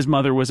that his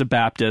mother was a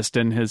Baptist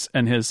and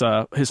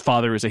his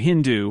father is a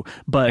Hindu.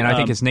 But I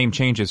think his name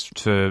changes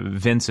to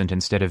Vincent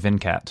instead of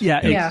Venkat.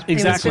 Yeah,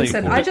 exactly.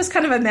 I just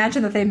kind of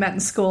imagine that they met in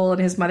school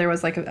and his mother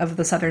was like of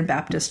the Southern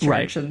Baptist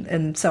Church, right.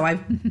 and so I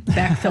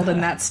backfilled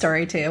in that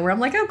story too, where I'm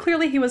like, oh,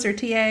 clearly he was her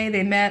TA, LA.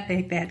 They met.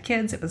 They had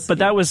kids. It was. But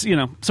that was,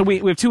 so we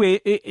have two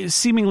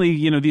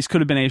seemingly, these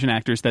could have been Asian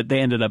actors that they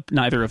ended up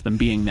neither of them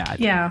being that.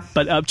 Yeah.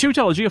 But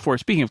Chiwetel Ejiofor,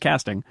 speaking of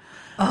casting,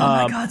 oh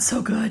my God,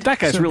 so good. that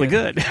guy's really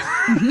good.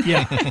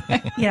 Yeah.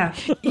 Yeah.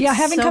 Yeah,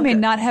 having So come in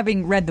good. not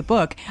having read the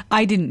book,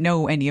 I didn't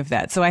know any of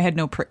that, so I had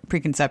no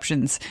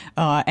preconceptions,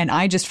 and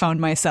I just found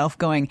myself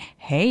going,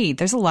 "Hey,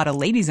 there's a lot of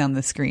ladies on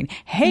the screen.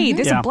 Hey,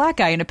 there's Yeah. a black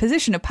guy in a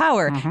position of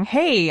power.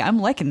 Hey, I'm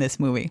liking this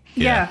movie."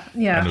 Yeah. I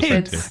noticed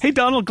that too. Hey,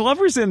 Donald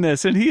Glover's in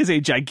this, and he is a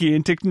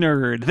gigantic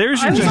nerd.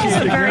 There's I your was also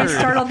gigantic very nerd.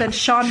 startled that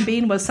Sean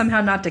Bean was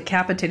somehow not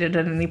decapitated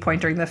at any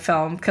point during the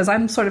film, because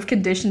I'm sort of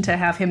conditioned to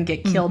have him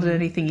get killed in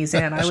anything he's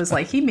in. I was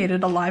like, he made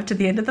it alive to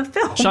the end of the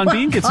film. Sean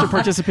Bean gets to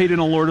participate in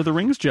a Lord of the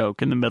Rings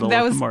joke in the middle That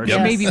of was the Martian.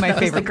 Yes. maybe my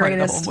That was favorite the part of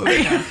the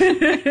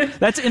whole movie.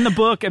 That's in the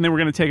book, and they were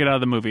going to take it out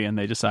of the movie, and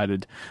they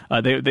decided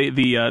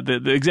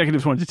the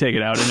executives wanted to take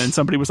it out, and then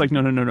somebody was like,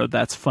 no,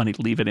 that's funny,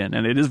 leave it in.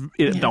 And it is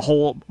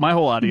my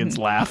whole audience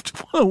laughed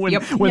when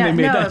they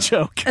made that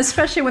joke.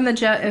 Especially when the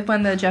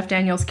Jeff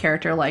Daniels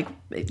character,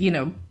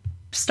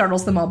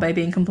 startles them all by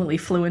being completely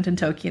fluent in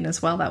Tolkien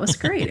as well. That was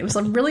great. It was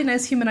a really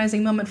nice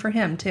humanizing moment for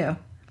him too.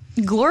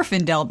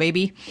 Glorfindel,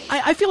 baby.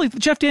 I feel like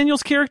Jeff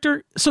Daniels'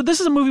 character. So this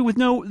is a movie with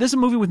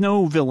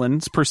no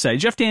villains per se.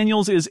 Jeff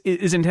Daniels is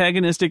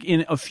antagonistic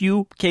in a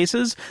few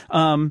cases.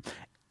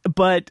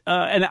 But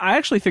and I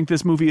actually think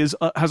this movie has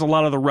a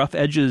lot of the rough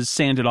edges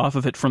sanded off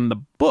of it from the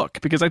book,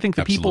 because I think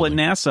the people at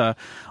NASA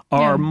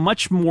are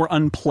much more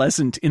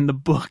unpleasant in the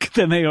book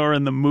than they are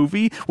in the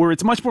movie, where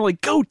it's much more like,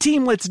 go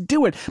team, let's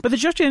do it. But the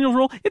Jeff Daniels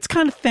role, it's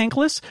kind of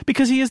thankless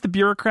because he is the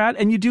bureaucrat,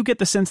 and you do get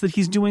the sense that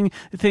he's doing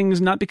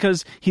things not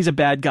because he's a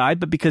bad guy,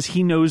 but because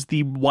he knows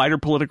the wider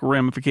political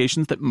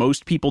ramifications that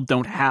most people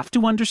don't have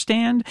to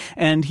understand,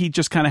 and he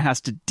just kind of has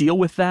to deal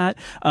with that.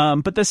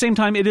 But at the same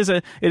time, it is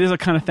a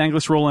kind of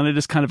thankless role, and it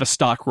is kind of a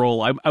stock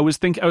role. I was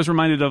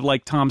reminded of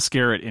like Tom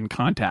Skerritt in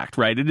Contact,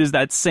 right? It is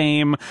that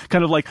same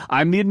kind of like,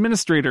 I'm the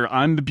administrator,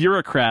 I'm the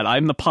bureaucrat,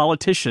 I'm the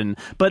politician.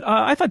 But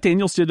I thought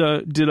Daniels did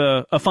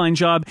a fine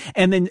job,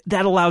 and then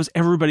that allows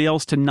everybody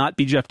else to not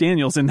be Jeff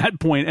Daniels in that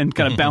point and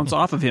kind of bounce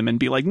off of him and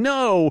be like,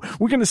 no,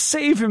 we're going to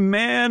save him,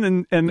 man.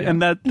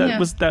 And that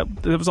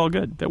was all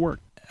good. That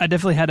worked. I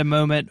definitely had a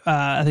moment,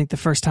 I think the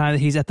first time that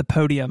he's at the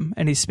podium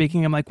and he's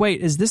speaking, I'm like,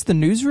 wait, is this the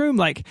newsroom?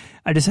 Like,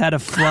 I just had a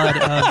flood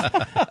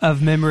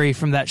of memory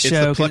from that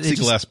show. It's the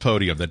plexiglass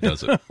podium that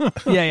does it.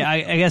 Yeah,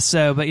 I guess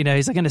so. But,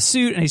 he's like in a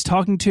suit and he's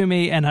talking to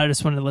me, and I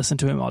just wanted to listen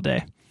to him all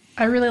day.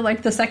 I really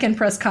liked the second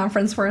press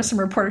conference where some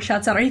reporter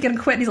shouts out, "Are you going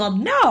to quit?" And he's like,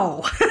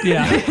 "No."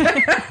 Yeah.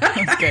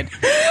 That's good.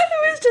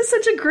 It was just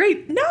such a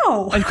great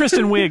no. And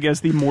Kristen Wiig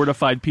as the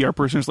mortified PR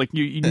person is like,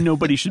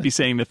 nobody should be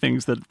saying the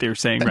things that they're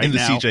saying right in the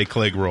now. CJ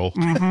Clegg role.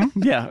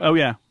 Mm-hmm. Yeah. Oh,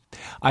 yeah.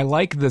 I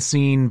like the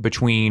scene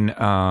between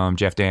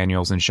Jeff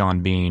Daniels and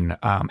Sean Bean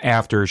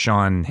after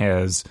Sean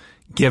has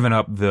given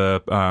up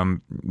the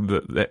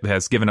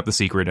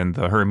secret and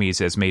the Hermes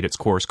has made its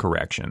course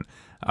correction.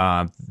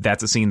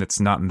 That's a scene that's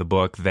not in the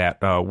book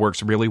that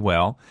works really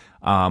well.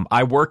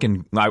 I work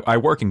in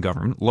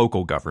government,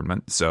 local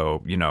government,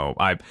 so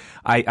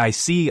I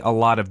see a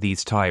lot of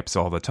these types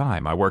all the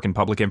time. I work in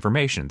public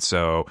information,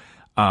 so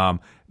I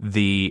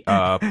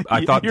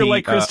thought you're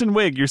like Kristen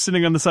Wiig. You're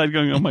sitting on the side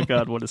going, "Oh my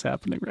God, what is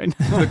happening right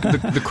now?"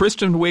 the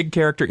Kristen Wiig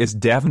character is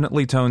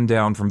definitely toned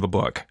down from the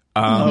book.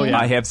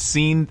 I have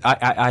seen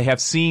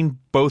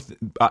both.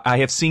 I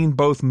have seen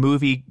both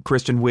movie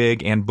Kristen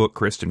Wiig and book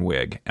Kristen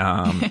Wiig,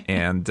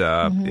 and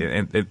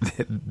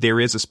there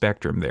is a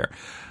spectrum there.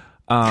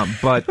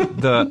 But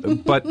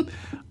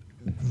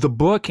the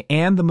book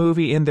and the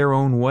movie, in their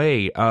own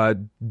way,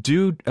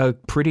 do a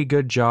pretty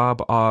good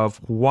job of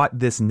what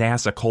this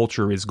NASA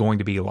culture is going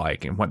to be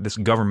like, and what this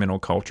governmental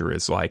culture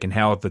is like, and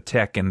how the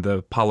tech and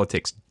the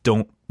politics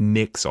don't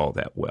mix all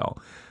that well.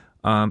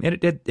 And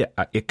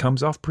it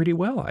comes off pretty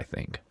well, I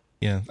think.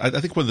 Yeah, I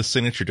think one of the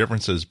signature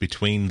differences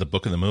between the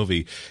book and the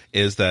movie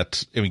is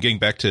that, getting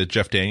back to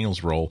Jeff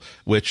Daniels' role,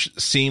 which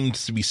seemed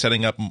to be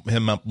setting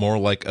him up more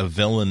like a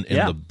villain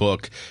in the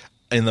book.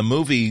 In the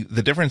movie,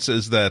 the difference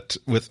is that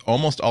with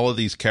almost all of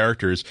these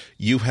characters,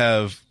 you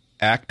have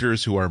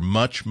actors who are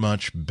much,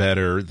 much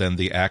better than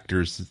the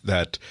actors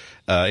that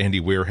Andy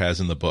Weir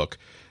has in the book.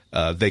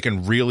 They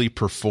can really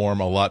perform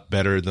a lot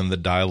better than the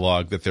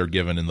dialogue that they're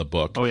given in the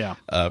book. Oh, yeah.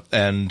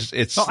 And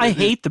it's... I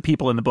hate the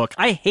people in the book.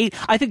 I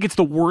think it's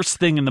the worst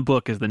thing in the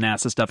book is the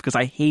NASA stuff, because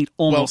I hate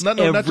almost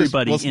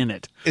everybody in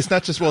it. It's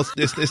not just,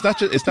 it's not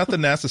the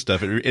NASA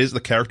stuff. It is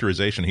the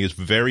characterization. He is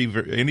very,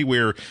 very,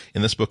 Anywhere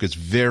in this book is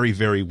very,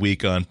 very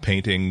weak on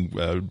painting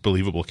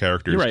believable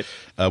characters. You're right.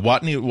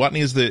 Watney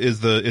is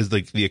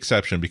the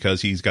exception,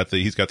 because he's got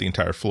the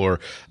entire floor.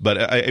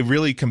 But I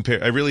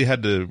really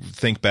had to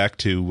think back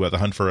to The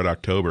Hunt for Red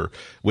October,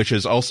 which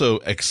is also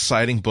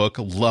exciting book.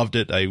 Loved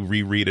it. I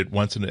reread it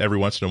every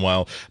once in a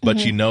while.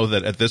 But you know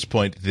that at this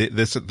point,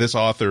 this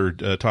author,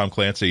 Tom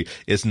Clancy,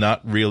 is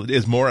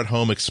more at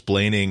home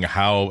explaining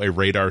how a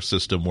radar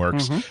system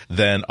works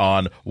than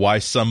on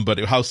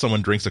how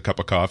someone drinks a cup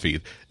of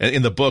coffee.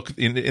 In the book,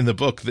 in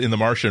The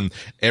Martian,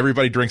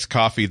 everybody drinks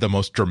coffee the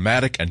most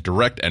dramatic and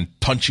direct and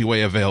punchy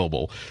way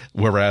available,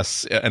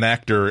 whereas an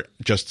actor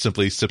just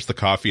simply sips the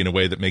coffee in a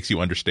way that makes you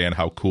understand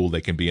how cool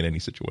they can be in any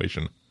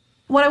situation.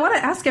 What I want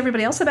to ask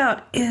everybody else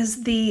about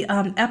is the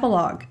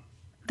epilogue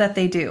that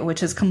they do,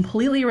 which is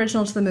completely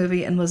original to the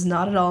movie and was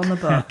not at all in the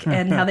book,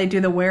 and how they do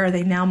the Where Are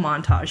They Now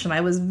montage. And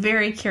I was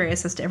very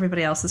curious as to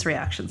everybody else's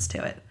reactions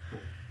to it.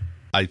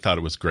 I thought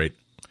it was great.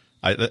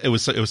 It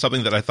was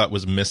something that I thought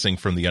was missing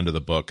from the end of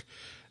the book.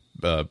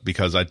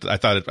 Because I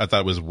thought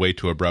it was way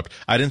too abrupt.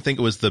 I didn't think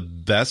it was the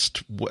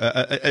best.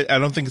 I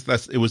don't think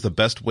it was the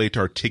best way to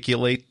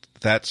articulate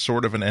that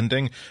sort of an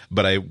ending.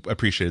 But I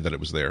appreciated that it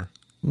was there.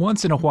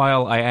 Once in a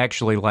while, I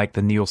actually like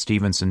the Neil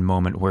Stephenson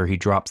moment where he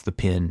drops the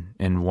pin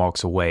and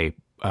walks away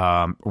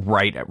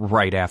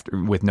right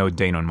after with no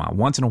denouement.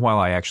 Once in a while,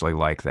 I actually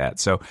like that.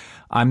 So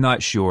I'm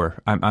not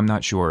sure. I'm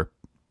not sure.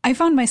 I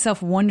found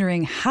myself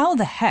wondering how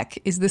the heck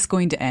is this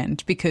going to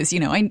end? Because,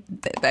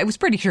 I was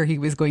pretty sure he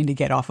was going to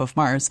get off of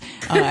Mars.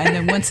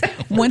 And then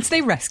once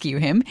they rescue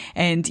him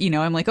and,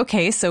 I'm like,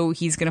 okay, so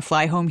he's going to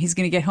fly home. He's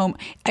going to get home.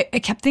 I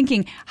kept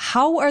thinking,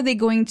 how are they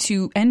going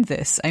to end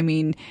this? I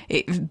mean,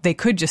 they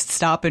could just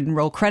stop and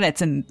roll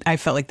credits. And I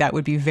felt like that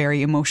would be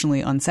very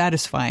emotionally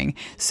unsatisfying.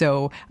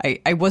 So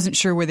I wasn't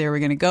sure where they were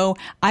going to go.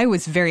 I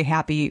was very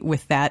happy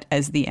with that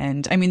as the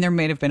end. I mean, there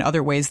may have been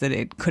other ways that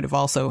it could have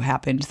also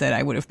happened that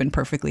I would have been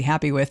perfectly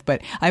happy with,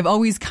 but I've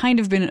always kind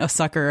of been a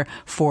sucker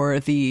for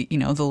the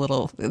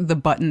the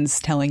buttons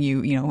telling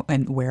you,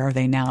 and where are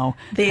they now?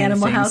 The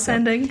Animal House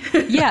ending.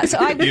 Yeah, so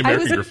the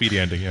American Graffiti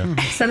ending. Yeah.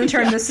 Senator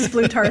and Mrs.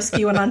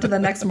 Blutarsky went on to the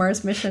next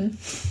Mars mission.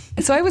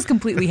 So I was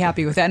completely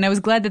happy with that, and I was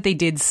glad that they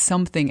did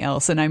something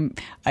else. And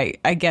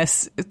I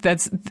guess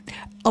that's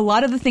a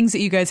lot of the things that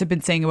you guys have been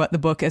saying about the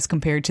book as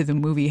compared to the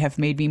movie have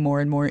made me more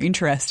and more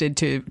interested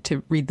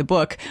to read the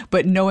book.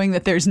 But knowing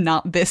that there's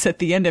not this at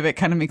the end of it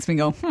kind of makes me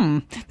go,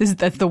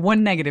 that's the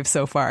one negative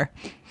so far.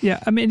 Yeah,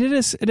 I mean, it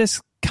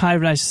is kind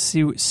of nice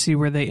to see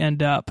where they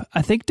end up.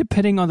 I think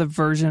depending on the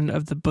version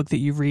of the book that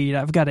you read,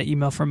 I've got an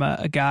email from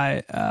a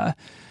guy.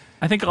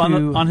 I think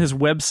on his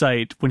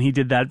website, when he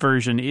did that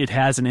version, it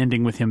has an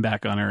ending with him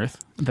back on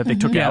Earth that they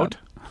took out.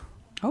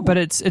 Oh. But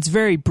it's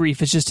very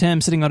brief. It's just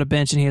him sitting on a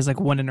bench and he has like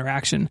one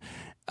interaction.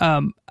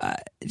 The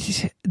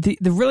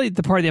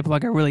part of the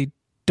epilogue I really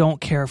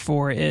don't care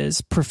for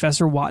is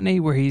Professor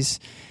Watney, where he's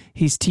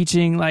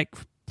teaching like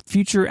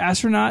future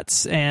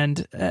astronauts,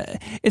 and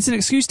it's an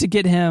excuse to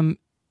get him back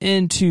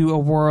into the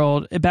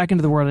world,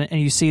 and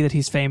you see that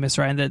he's famous,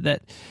 right? And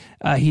that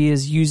he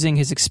is using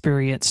his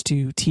experience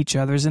to teach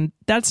others, and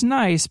that's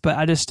nice.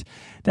 But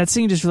that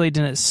scene just really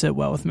didn't sit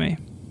well with me.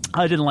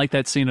 I didn't like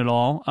that scene at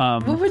all.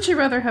 What would you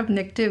rather have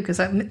Mark do? Because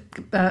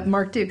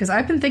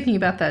I've been thinking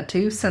about that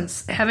too,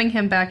 since having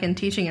him back and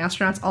teaching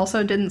astronauts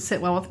also didn't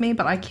sit well with me,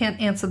 but I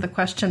can't answer the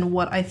question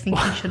what I think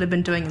he should have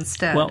been doing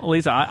instead. Well,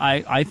 Lisa,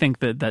 I think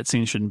that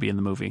scene shouldn't be in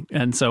the movie.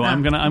 And so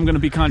I'm gonna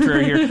be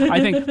contrary here.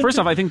 I think, first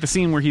off, I think the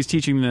scene where he's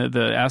teaching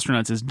the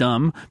astronauts is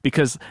dumb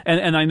because,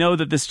 and I know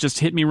that this just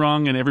hit me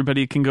wrong, and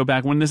everybody can go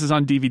back when this is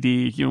on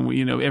DVD,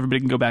 everybody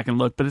can go back and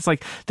look, but it's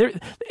like,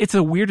 it's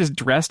the weirdest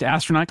dressed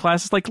astronaut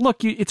class. It's like,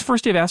 look, it's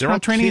first day of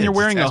astronaut training and you're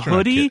wearing a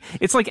hoodie.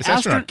 It's like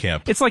astronaut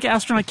camp. It's like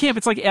astronaut camp.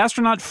 It's like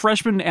astronaut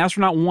freshman,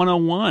 astronaut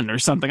 101 or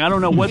something. I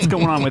don't know what's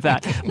going on with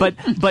that. But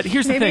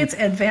here's the thing. Maybe it's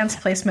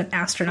advanced placement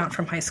astronaut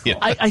from high school.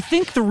 Yeah. I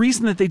think the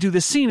reason that they do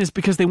this scene is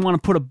because they want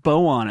to put a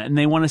bow on it and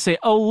they want to say,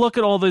 oh, look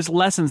at all those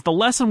lessons. The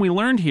lesson we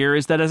learned here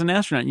is that as an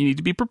astronaut, you need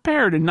to be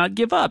prepared and not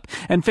give up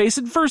and face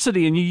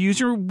adversity, and you use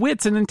your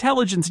wits and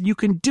intelligence and you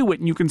can do it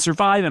and you can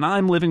survive, and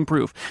I'm living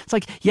proof. It's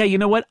like, yeah, you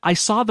know what? I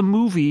saw the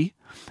movie.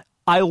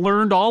 I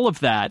learned all of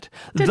that.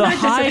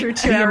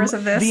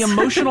 The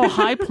emotional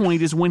high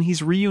point is when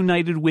he's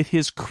reunited with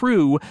his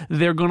crew.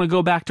 They're going to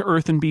go back to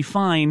Earth and be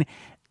fine.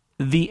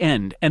 The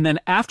end. And then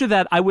after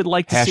that, I would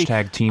like to see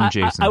Team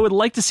Jason. I would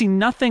like to see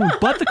nothing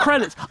but the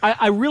credits.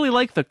 I really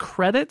like the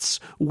credits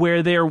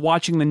where they're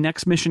watching the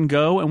next mission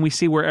go and we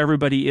see where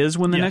everybody is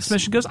when the next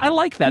mission goes. I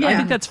like that. Yeah. I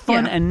think that's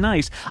fun and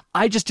nice.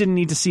 I just didn't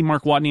need to see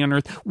Mark Watney on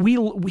Earth.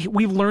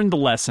 We've learned the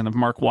lesson of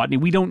Mark Watney.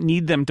 We don't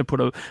need them to put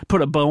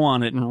a bow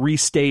on it and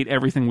restate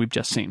everything we've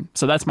just seen.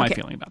 So that's my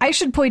feeling about it. I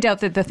should point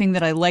out that the thing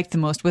that I liked the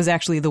most was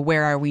actually the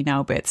Where Are We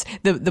Now bits.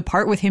 The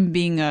part with him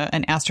being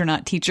an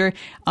astronaut teacher,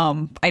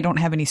 I don't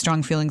have any strong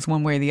feelings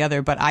one way or the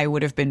other, but I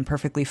would have been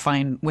perfectly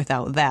fine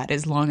without that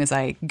as long as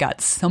I got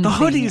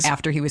something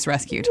after he was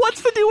rescued.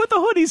 What's the deal with the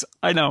hoodies?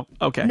 I know.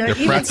 Okay. No,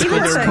 they're practical.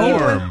 They're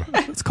warm.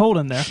 It's cold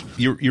in there.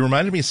 You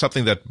reminded me of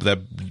something that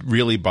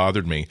really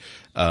bothered me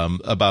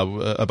about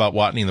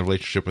Watney and the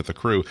relationship with the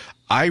crew.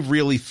 I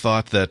really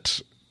thought that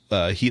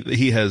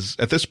he has,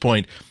 at this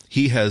point,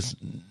 he has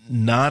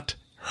not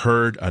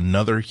heard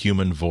another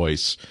human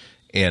voice.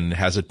 And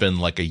has it been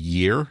like a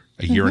year?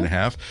 a year and a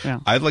half. Yeah.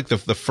 I like the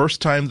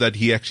first time that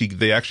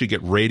they actually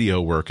get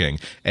radio working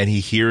and he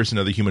hears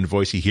another human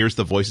voice. He hears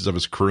the voices of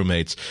his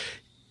crewmates.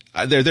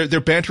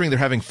 They're bantering. They're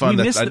having fun.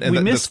 We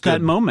missed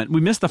that moment.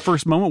 We missed the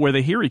first moment where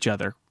they hear each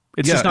other.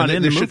 It's just not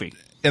in the movie.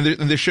 And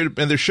there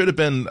should have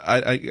been.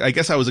 I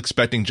guess I was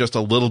expecting just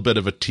a little bit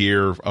of a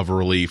tear of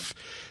relief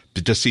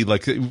to see,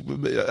 like,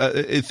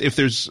 if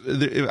there's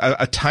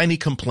a tiny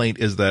complaint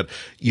is that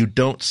you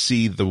don't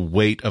see the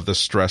weight of the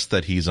stress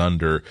that he's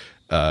under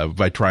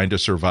by trying to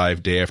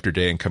survive day after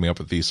day and coming up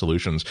with these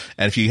solutions.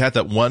 And if you had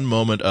that one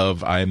moment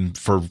of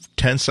for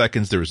 10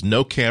 seconds, there's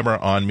no camera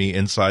on me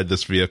inside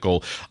this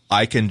vehicle,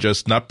 I can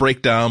just not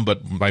break down,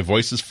 but my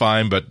voice is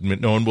fine, but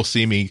no one will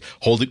see me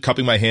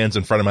cupping my hands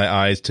in front of my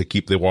eyes to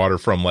keep the water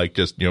from, like,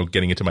 just,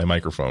 getting into my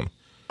microphone.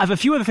 I have a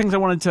few other things I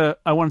wanted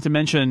to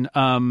mention.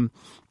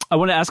 I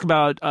want to ask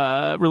about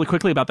really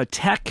quickly about the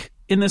tech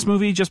in this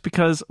movie, just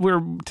because we're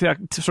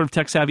sort of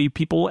tech savvy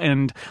people,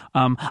 and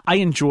I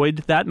enjoyed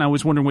that, and I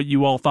was wondering what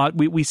you all thought.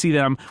 We see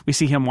him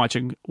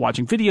watching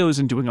videos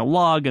and doing a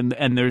log,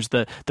 and there's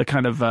the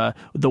kind of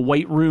the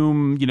White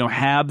Room,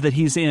 hab that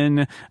he's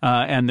in,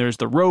 and there's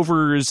the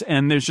rovers,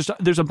 and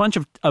there's a bunch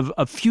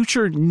of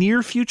future,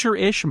 near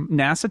future-ish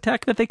NASA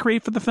tech that they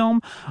create for the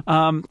film,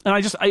 and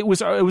it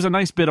was a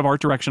nice bit of art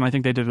direction. I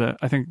think they did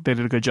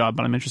a good job,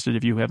 but I'm interested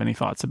if you have any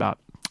thoughts about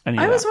any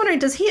of that. I was wondering,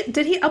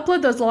 did he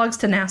upload those logs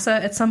to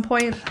NASA at some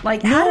point?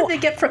 Like, how did they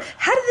get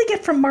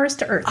from Mars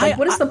to Earth? Like,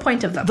 what is the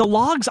point of them? The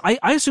logs, I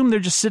assume they're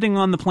just sitting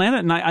on the planet.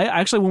 And I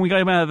actually, when we got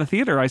him out of the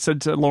theater, I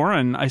said to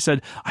Lauren, I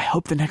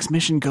hope the next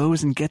mission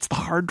goes and gets the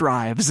hard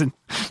drives and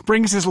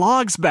brings his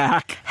logs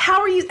back.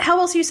 How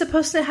else are you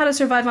supposed to know how to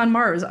survive on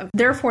Mars?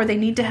 Therefore, they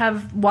need to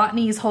have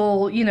Watney's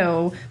whole,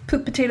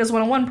 Poop Potatoes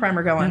 101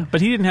 primer going. Yeah,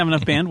 but he didn't have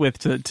enough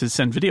bandwidth to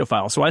send video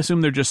files. So I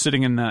assume they're just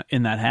sitting in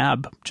that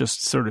hab,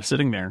 just sort of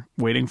sitting there,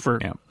 waiting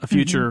for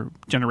future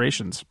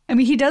generations. I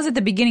mean, he does at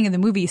the beginning of the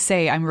movie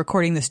say, I'm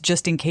recording this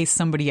just in case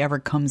somebody ever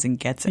comes and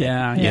gets it.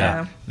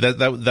 Yeah.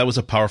 That was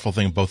a powerful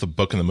thing in both the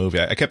book and the movie.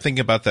 I kept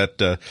thinking about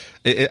that.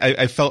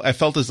 I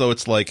felt as though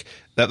it's like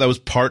that was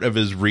part of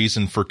his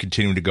reason for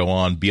continuing to go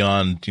on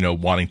beyond,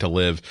 wanting to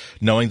live,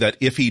 knowing that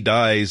if he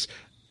dies,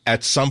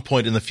 at some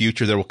point in the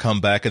future, they will come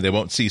back and they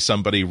won't see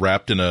somebody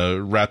wrapped in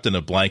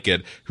a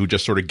blanket who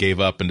just sort of gave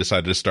up and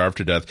decided to starve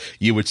to death.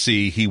 You would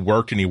see he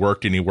worked and he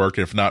worked and he worked.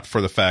 And if not for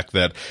the fact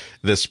that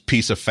this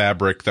piece of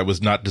fabric that was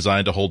not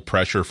designed to hold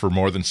pressure for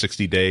more than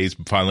 60 days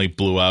finally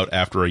blew out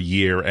after a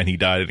year and he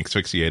died and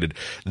asphyxiated,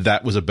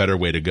 that was a better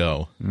way to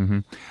go. Mm-hmm.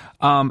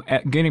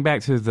 Getting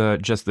back to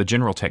the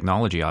general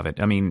technology of it,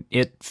 I mean,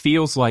 it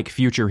feels like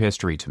future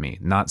history to me,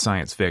 not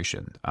science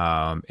fiction.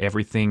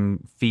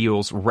 Everything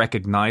feels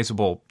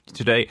recognizable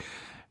today.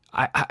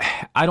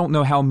 I don't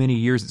know how many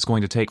years it's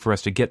going to take for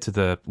us to get to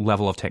the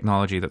level of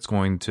technology that's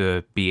going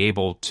to be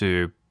able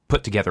to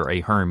put together a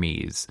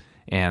Hermes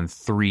and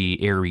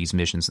 3 Ares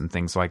missions and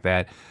things like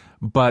that.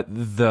 But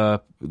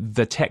the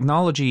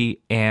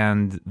technology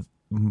and,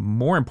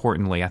 more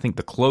importantly, I think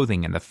the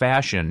clothing and the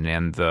fashion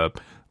and the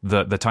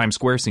Times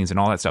Square scenes and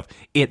all that stuff,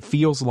 it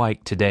feels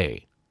like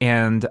today.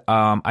 And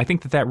I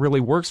think that really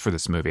works for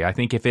this movie. I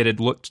think if it had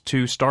looked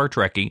too Star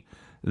Trek-y,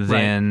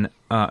 then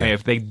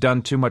if they'd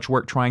done too much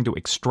work trying to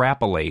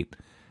extrapolate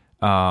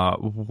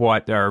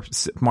what our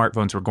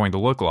smartphones were going to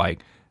look like,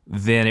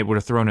 then it would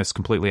have thrown us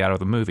completely out of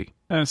the movie.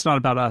 And it's not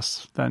about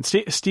us. Then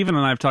Stephen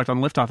and I have talked on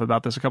Liftoff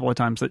about this a couple of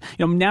times, that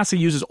NASA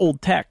uses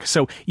old tech.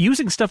 So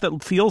using stuff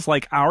that feels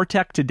like our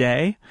tech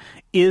today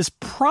is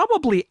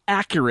probably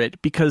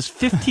accurate, because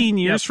 15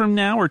 years from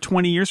now or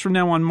 20 years from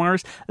now on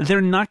Mars,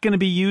 they're not going to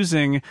be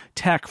using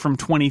tech from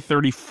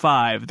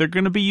 2035. They're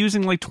going to be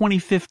using like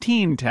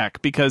 2015 tech,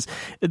 because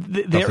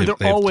they're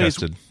always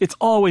tested. It's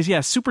always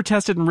super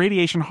tested and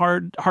radiation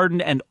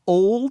hardened and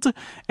old.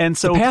 And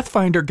so the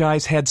Pathfinder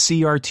guys had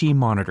CRT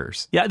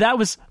monitors. Yeah, that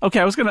was okay.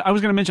 I was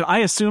gonna mention, I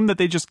assume that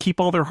they just keep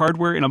all their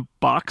hardware in a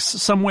box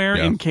somewhere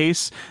in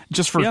case,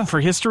 just for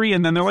history,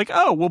 and then they're like,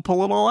 oh, we'll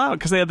pull it all out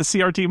because they had the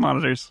CRT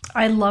monitors.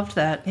 I loved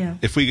that. Yeah.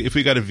 If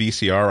we got a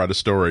VCR out of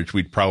storage,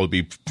 we'd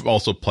probably be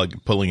also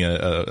pulling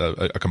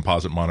a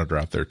composite monitor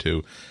out there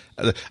too.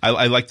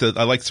 I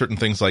like certain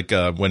things, like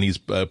when he's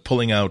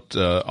pulling out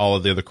all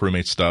of the other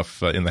crewmate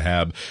stuff in the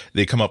hab.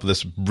 They come up with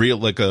this real,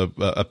 like a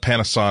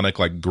Panasonic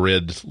like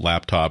grid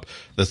laptop.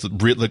 That's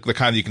real, like the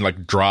kind that you can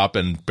like drop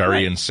and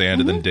bury in sand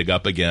and then dig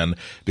up again,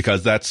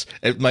 because that's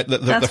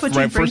what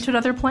you bring to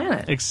another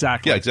planet.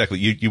 Exactly. Yeah, exactly.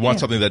 You want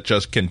something that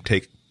just can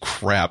take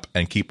crap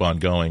and keep on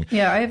going.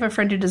 Yeah, I have a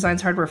friend who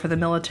designs hardware for the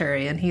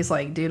military, and he's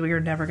like, dude, we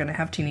are never going to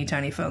have teeny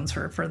tiny phones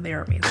for the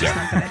army.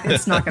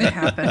 It's not going to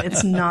happen.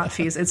 It's not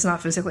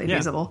physically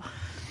feasible.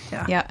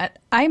 Yeah.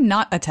 I'm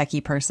not a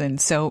techie person,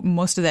 so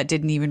most of that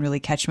didn't even really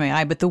catch my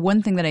eye. But the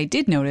one thing that I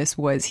did notice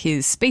was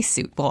his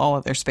spacesuit. Well, all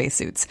of their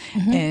spacesuits.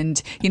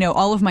 And,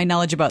 all of my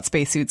knowledge about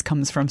spacesuits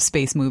comes from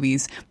space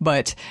movies.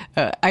 But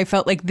I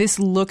felt like this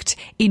looked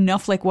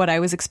enough like what I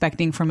was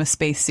expecting from a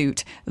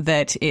spacesuit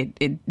that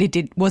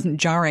it wasn't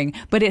jarring.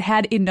 But it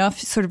had enough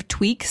sort of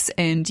tweaks,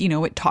 and,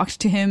 it talked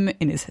to him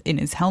in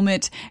his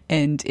helmet.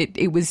 And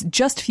it was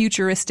just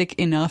futuristic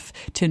enough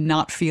to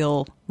not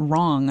feel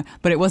wrong,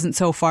 but it wasn't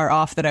so far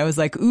off that I was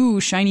like,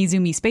 ooh, shiny,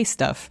 zoomy space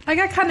stuff. I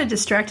got kind of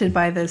distracted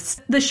by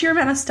the sheer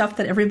amount of stuff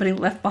that everybody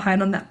left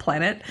behind on that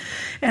planet.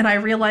 And I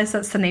realized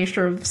that's the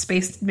nature of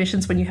space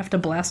missions when you have to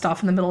blast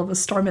off in the middle of a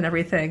storm and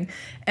everything.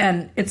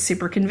 And it's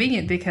super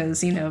convenient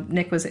because,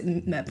 Nick was,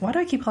 why do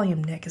I keep calling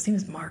him Nick? His name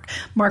is Mark.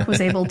 Mark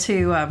was able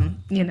to,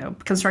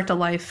 construct a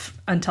life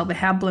until the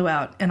hab blew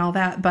out and all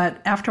that.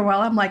 But after a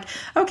while, I'm like,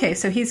 okay,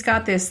 so he's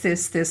got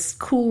this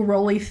cool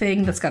rolly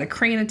thing that's got a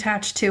crane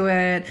attached to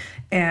it.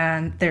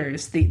 And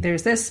there's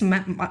this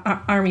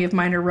army of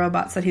minor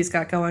robots that he's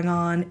got going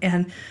on.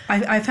 And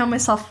I found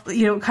myself,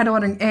 kind of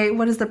wondering, A,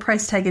 what is the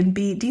price tag? And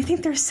B, do you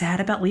think they're sad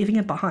about leaving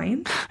it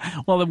behind?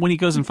 Well, when he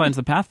goes and finds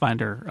the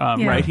Pathfinder,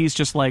 right, he's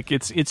just like,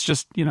 it's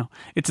just,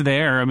 it's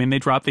there. I mean, they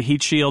drop the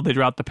heat shield, they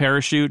drop the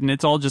parachute, and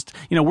it's all just,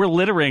 we're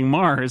littering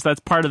Mars.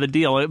 That's part of the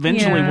deal.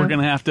 Eventually, we're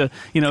going to have to,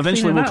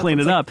 eventually we'll clean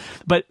it up.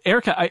 But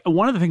Erica,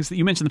 one of the things that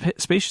you mentioned, the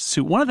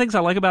spacesuit, one of the things I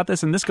like about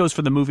this, and this goes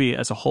for the movie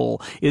as a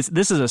whole, is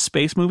this is a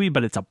space movie,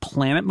 but it's a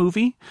planet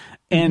movie.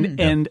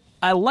 And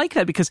I like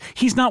that because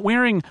he's not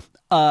wearing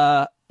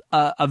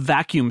a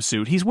vacuum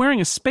suit. He's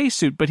wearing a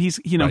spacesuit, but he's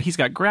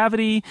got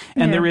gravity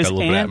and there is a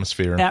little bit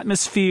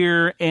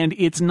atmosphere, and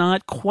it's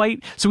not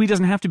quite, so he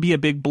doesn't have to be a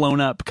big blown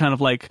up kind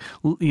of like,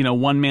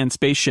 one man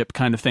spaceship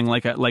kind of thing,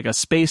 like a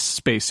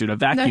spacesuit, a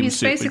vacuum suit. No,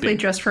 he's basically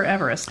dressed for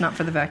Everest, not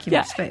for the vacuum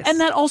of space. And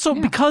that also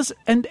because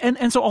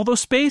and so although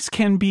space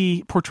can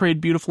be portrayed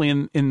beautifully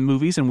in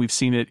movies, and we've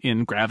seen it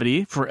in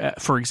Gravity,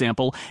 for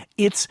example,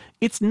 it's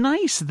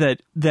nice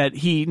that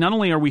he, not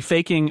only are we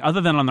faking,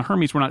 other than on the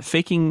Hermes, we're not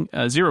faking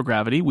zero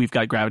gravity. We've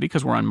got gravity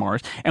because we're on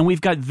Mars, and we've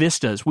got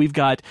vistas. We've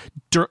got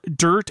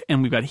dirt,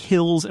 and we've got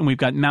hills, and we've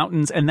got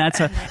mountains, and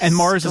and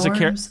Mars is a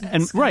character,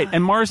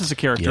 and Mars is a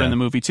character in the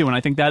movie too. And I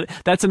think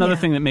that's another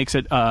thing that makes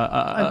it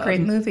a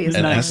great movie.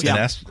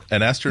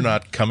 An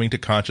astronaut coming to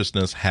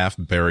consciousness, half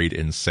buried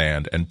in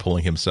sand, and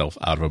pulling himself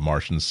out of a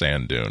Martian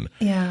sand dune.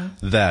 Yeah,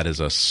 that is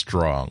a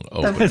strong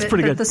opening. That's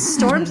pretty good. The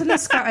storms in the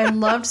sky. I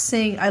loved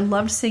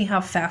seeing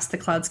how fast the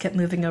clouds kept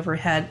moving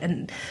overhead,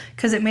 and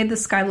because it made the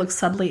sky look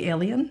subtly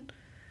alien.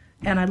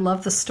 And I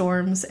love the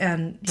storms.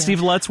 And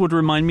Steve Lutz would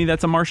remind me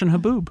that's a Martian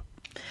haboob.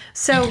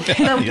 So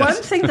the one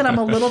thing that I'm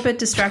a little bit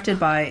distracted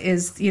by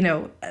is,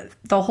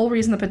 the whole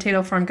reason the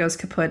potato farm goes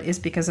kaput is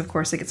because, of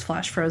course, it gets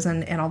flash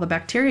frozen and all the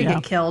bacteria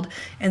get killed.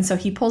 And so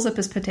he pulls up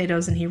his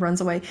potatoes and he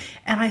runs away.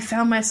 And I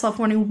found myself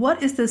wondering,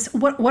 what is this?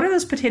 What are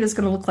those potatoes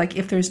going to look like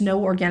if there's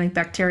no organic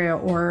bacteria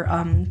or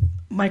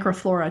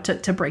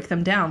microflora to break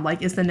them down?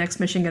 Like, is the next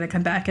mission going to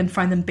come back and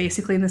find them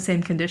basically in the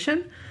same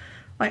condition?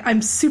 Like,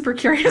 I'm super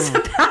curious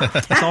about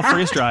that. It's all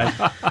freeze dried.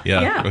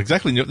 Yeah,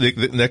 exactly.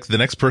 The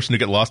next person to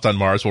get lost on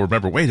Mars will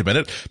remember, wait a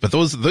minute, but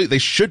they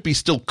should be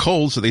still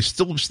cold, so there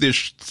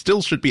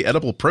still should be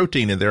edible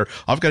protein in there.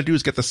 All I've got to do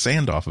is get the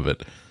sand off of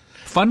it.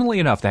 Funnily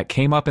enough, that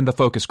came up in the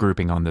focus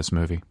grouping on this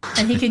movie.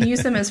 And he can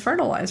use them as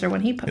fertilizer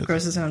when he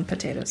grows his own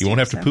potatoes. You won't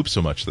have to poop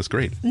so much. That's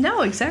great.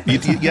 No, exactly.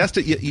 You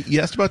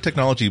asked about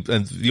technology,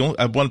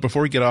 and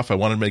before we get off, I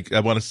want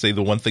to say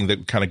the one thing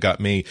that kind of got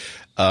me,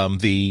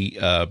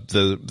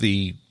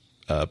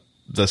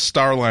 the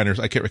Starliners.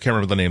 I can't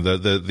remember the name.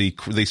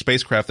 The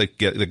spacecraft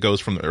that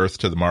goes from the Earth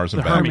to the Mars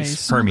and back.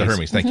 Hermes. The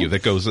Hermes. Thank you.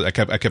 That goes. I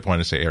kept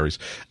wanting to say Ares.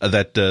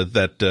 That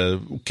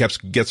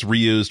gets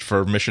reused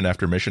for mission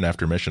after mission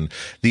after mission.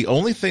 The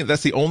only thing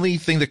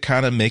that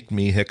kind of made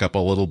me hiccup a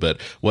little bit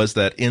was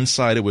that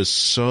inside it was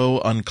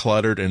so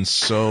uncluttered and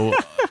so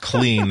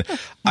clean.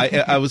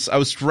 I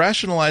was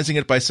rationalizing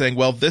it by saying,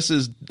 well, this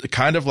is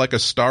kind of like a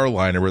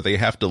Starliner where they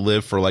have to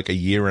live for like a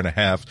year and a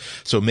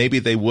half. So maybe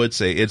they would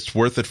say it's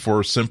worth it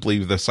for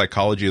simply the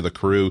psychology of the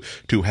crew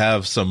to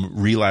have some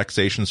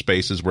relaxation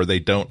spaces where they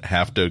don't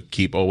have to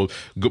keep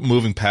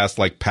moving past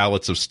like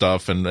pallets of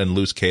stuff and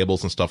loose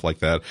cables and stuff like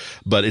that.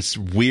 But it's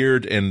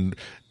weird, and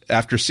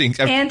after seeing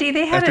Andy,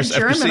 they had a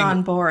German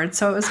on board,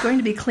 so it was going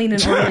to be clean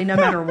and orderly no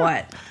matter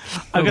what.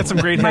 I've got some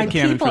great headcanon for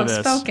this. My people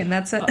have spoken.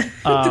 That's it.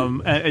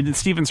 And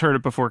Steven's heard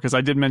it before because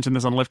I did mention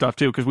this on Liftoff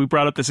too, because we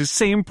brought up this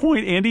same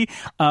point, Andy.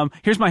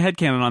 Here's my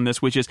headcanon on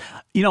this, which is,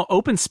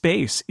 open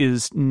space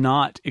is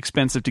not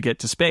expensive to get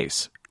to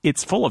space.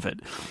 It's full of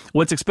it.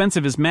 What's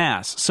expensive is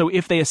mass. So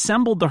if they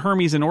assembled the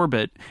Hermes in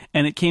orbit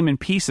and it came in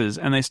pieces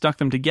and they stuck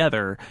them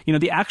together,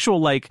 the actual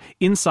like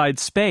inside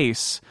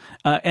space,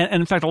 and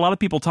in fact, a lot of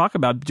people talk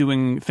about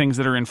doing things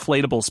that are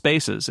inflatable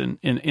spaces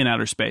in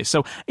outer space.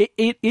 So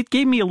it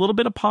gave me a little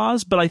bit of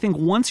pause, but I think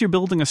once you're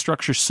building a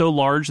structure so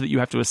large that you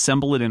have to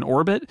assemble it in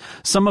orbit,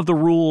 some of the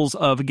rules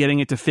of getting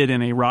it to fit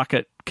in a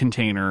rocket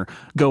container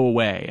go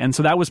away. And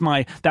so that was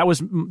my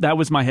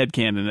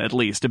headcanon, at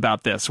least,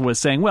 about this, was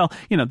saying, well,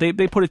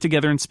 they put it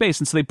together in space,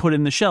 and so they put it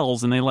in the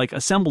shells and they like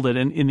assembled it,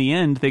 and in the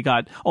end they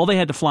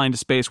had to fly into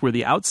space were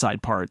the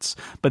outside parts,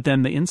 but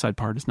then the inside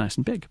part is nice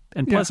and big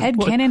and pleasant.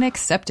 Headcanon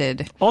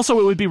accepted. Also,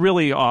 it would be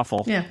really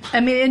awful. Yeah, I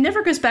mean, it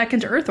never goes back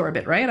into Earth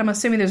orbit, right? I'm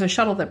assuming there's a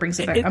shuttle that brings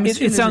it back. I'm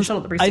assuming there's a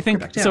shuttle that brings it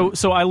back down.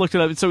 So I looked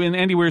it up. So in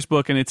Andy Weir's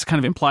book, and it's kind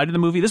of implied in the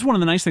movie, this is one of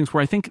the nice things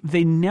where I think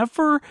they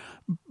never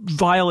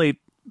violate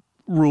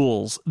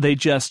rules. They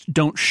just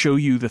don't show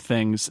you the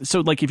things. So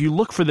like if you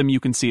look for them,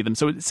 you can see them.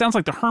 So it sounds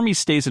like the Hermes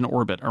stays in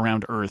orbit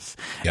around Earth,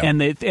 and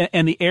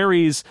the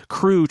Ares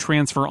crew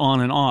transfer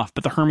on and off,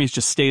 but the Hermes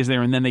just stays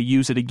there, and then they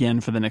use it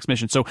again for the next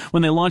mission. So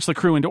when they launch the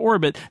crew into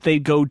orbit, they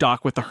go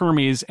dock with the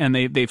Hermes, and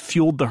they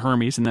fueled the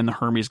Hermes, and then the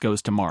Hermes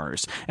goes to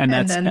Mars. And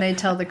then they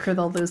tell the crew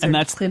they'll lose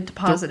their clean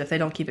deposit if they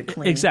don't keep it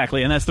clean.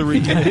 Exactly, and that's the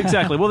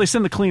exactly. Well, they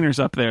send the cleaners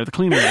up there, the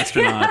cleaner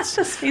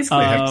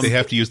astronauts. They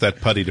have to use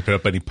that putty to put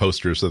up any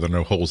posters so there are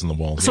no holes in the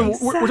walls. So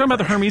we're talking about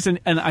the Hermes, and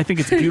I think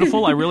it's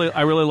beautiful. I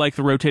really like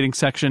the rotating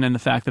section and the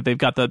fact that they've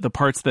got the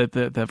parts that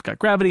have got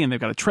gravity, and they've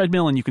got a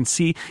treadmill, and you can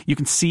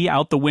see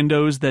out the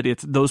windows that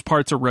those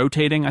parts are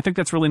rotating. I think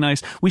that's really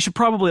nice. We should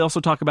probably also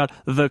talk about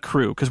the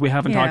crew, because we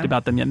haven't talked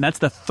about them yet. And that's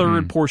the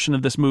third portion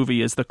of this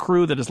movie, is the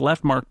crew that has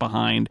left Mark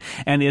behind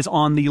and is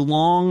on the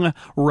long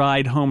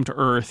ride home to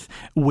Earth,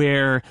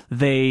 where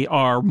they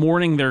are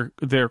mourning their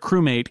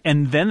crewmate,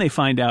 and then they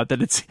find out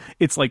that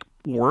it's like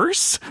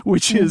worse,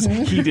 which is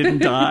he didn't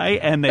die,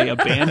 and they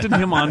abandoned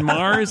him on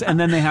Mars, and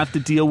then they have to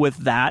deal with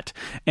that,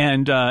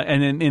 and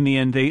in the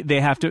end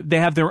they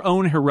have their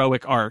own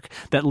heroic arc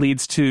that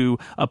leads to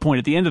a point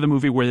at the end of the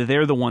movie where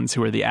they're the ones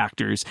who are the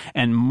actors,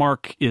 and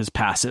Mark is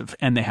passive,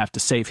 and they have to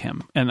save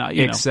him. And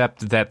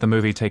except that the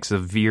movie takes a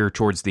veer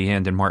towards the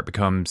end, and Mark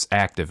becomes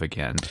active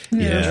again.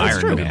 Yeah,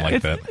 Iron Man.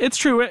 Like that. It's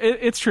true.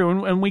 It's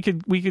true, and we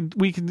could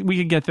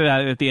get to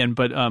that at the end.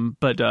 But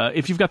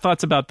if you've got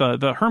thoughts about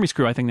the Hermes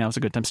crew, I think now's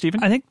a good time, Stephen.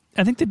 I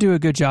think they do a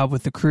good job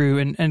with the crew,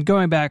 and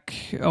going back,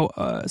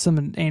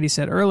 something Andy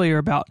said earlier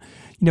about,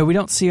 we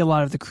don't see a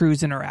lot of the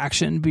crew's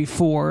interaction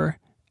before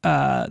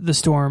the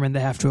storm and they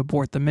have to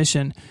abort the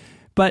mission,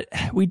 but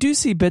we do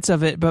see bits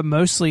of it, but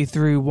mostly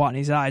through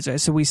Watney's eyes. Right?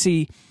 So we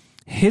see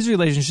his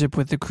relationship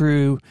with the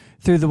crew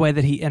through the way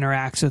that he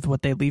interacts with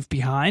what they leave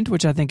behind,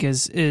 which I think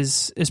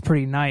is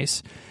pretty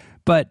nice.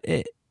 But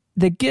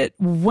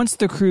once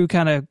the crew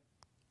kind of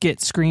get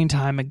screen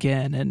time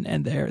again,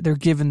 and they're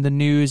given the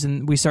news,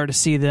 and we start to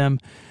see them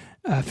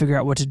figure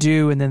out what to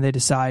do, and then they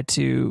decide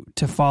to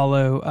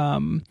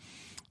follow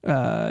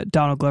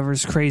Donald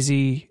Glover's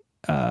crazy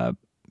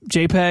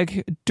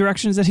JPEG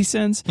directions that he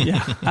sends.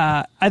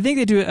 Yeah, I think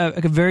they do a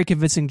very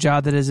convincing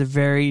job. That is a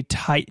very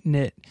tight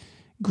knit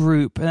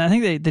group, and I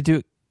think they do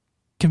it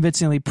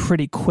convincingly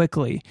pretty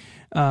quickly.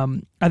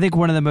 I think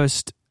one of the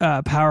most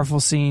powerful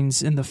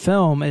scenes in the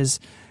film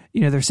is,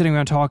 they're sitting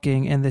around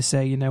talking, and they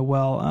say,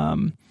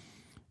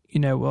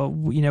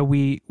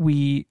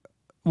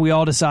 we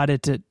all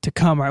decided to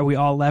come, right? We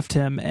all left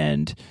him,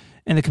 and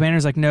the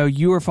commander's like, no,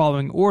 you were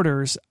following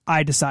orders.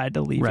 I decided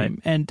to leave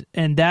him,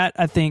 and that,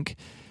 I think,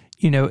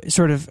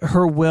 sort of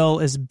her will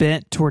is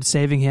bent towards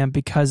saving him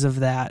because of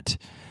that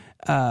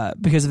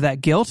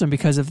guilt, and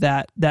because of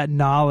that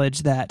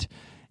knowledge that,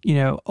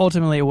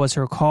 ultimately it was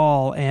her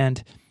call,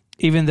 and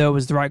even though it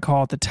was the right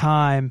call at the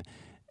time,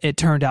 it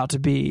turned out to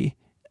be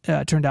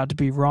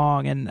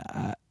wrong. And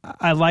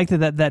I like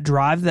that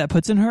drive that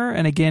puts in her.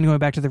 And again, going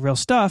back to the real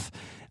stuff,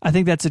 I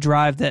think that's a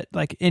drive that,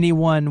 like,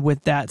 anyone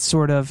with that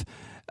sort of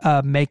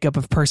makeup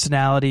of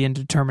personality and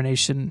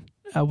determination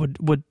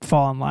would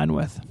fall in line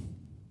with.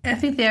 I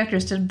think the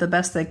actors did the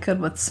best they could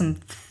with some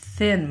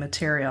thin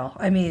material.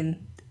 I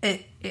mean,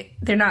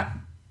 they're not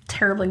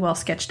terribly well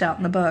sketched out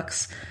in the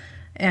books.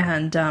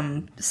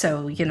 And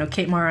so,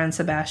 Kate Mara and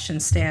Sebastian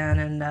Stan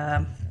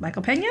and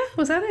Michael Pena,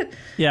 was that it?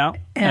 Yeah.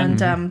 And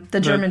the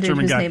German dude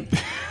whose guy. name...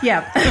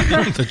 Yeah.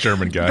 The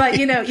German guy. But,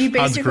 you basically...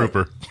 Hans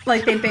Gruber.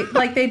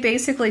 They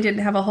basically didn't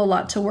have a whole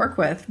lot to work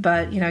with.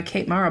 But,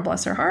 Kate Mara,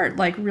 bless her heart,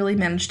 really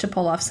managed to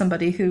pull off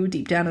somebody who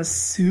deep down is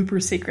super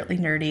secretly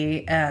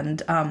nerdy.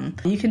 And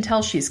you can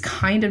tell she's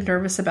kind of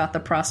nervous about the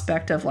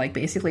prospect of,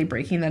 basically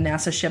breaking the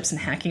NASA ships and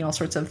hacking all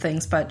sorts of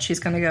things. But she's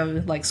going to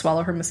go,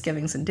 swallow her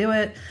misgivings and do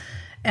it.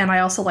 And I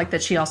also like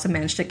that she also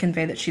managed to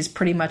convey that she's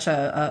pretty much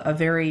a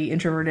very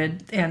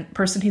introverted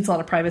person who needs a lot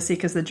of privacy,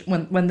 because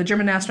when the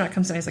German astronaut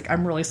comes in, he's like,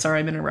 I'm really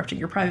sorry, I'm interrupting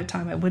your private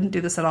time. I wouldn't do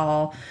this at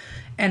all.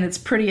 And it's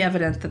pretty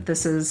evident that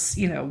this is,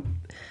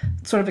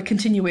 sort of a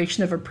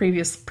continuation of a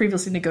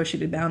previously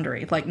negotiated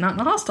boundary. Not in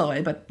a hostile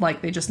way, but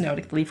they just know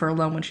to leave her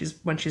alone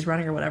when she's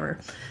running or whatever.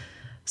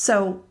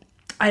 So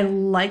I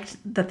liked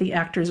that the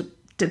actors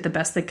did the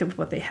best they could with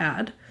what they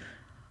had.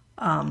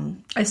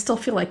 I still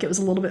feel like it was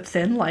a little bit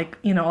thin. Like,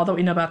 all that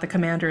we know about the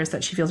commander is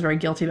that she feels very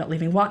guilty about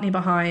leaving Watney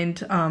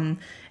behind,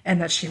 and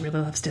that she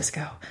really loves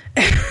disco.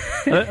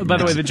 By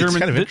the way,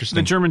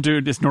 the German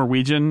dude is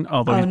Norwegian,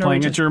 although he's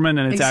playing a German,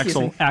 and it's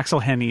Axel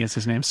Henny is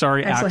his name.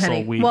 Sorry,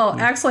 Axel.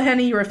 Axel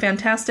Henny, you were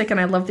fantastic, and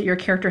I love that your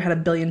character had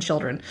 1 billion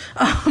children.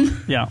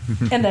 Yeah.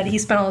 And that he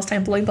spent all his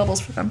time blowing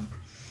bubbles for them.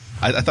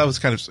 I thought it was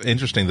kind of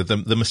interesting that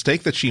the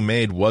mistake that she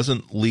made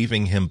wasn't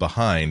leaving him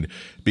behind,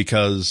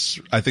 because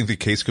I think the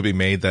case could be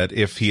made that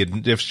if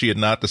she had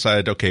not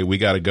decided, okay, we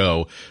got to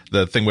go,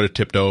 the thing would have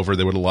tipped over.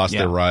 They would have lost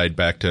their ride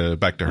back to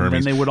Hermes.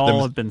 And they would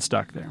all have been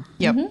stuck there.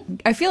 Yep. Mm-hmm.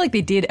 I feel like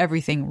they did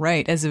everything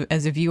right. As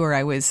a viewer,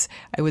 I was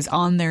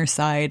on their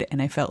side,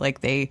 and I felt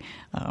like they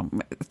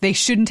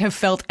shouldn't have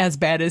felt as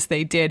bad as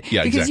they did.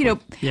 Yeah, because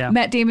exactly.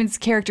 Matt Damon's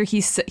character,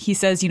 he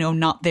says,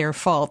 not their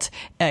fault.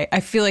 I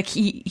feel like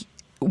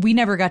we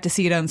never got to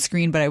see it on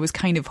screen, but I was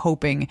kind of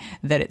hoping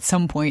that at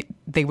some point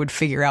they would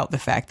figure out the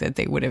fact that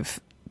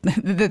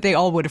that they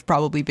all would have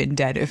probably been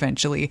dead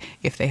eventually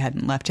if they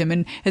hadn't left him.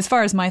 And as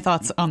far as my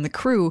thoughts on the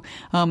crew,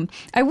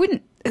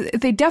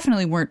 they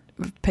definitely weren't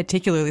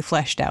particularly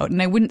fleshed out.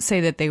 And I wouldn't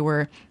say that they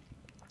were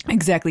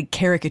exactly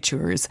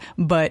caricatures,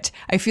 but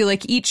I feel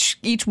like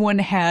each one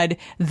had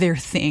their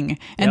thing,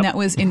 and that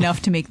was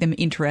enough to make them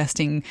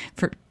interesting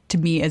to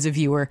me as a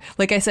viewer.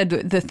 Like I said,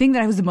 the thing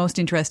that I was the most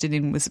interested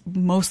in was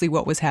mostly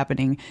what was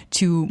happening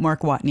to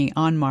Mark Watney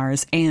on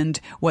Mars, and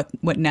what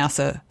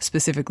NASA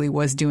specifically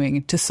was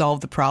doing to solve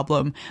the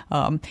problem.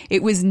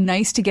 It was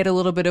nice to get a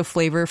little bit of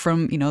flavor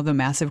from, the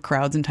massive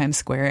crowds in Times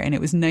Square, and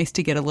it was nice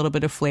to get a little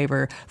bit of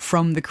flavor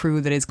from the crew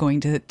that is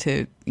going to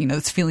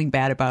that's feeling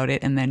bad about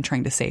it and then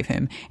trying to save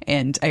him.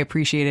 And I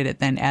appreciated it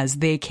then as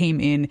they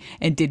came in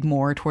and did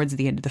more towards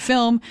the end of the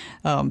film.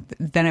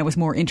 Then I was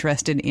more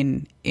interested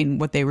in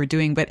what they were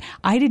doing, but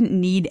I didn't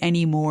need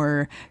any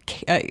more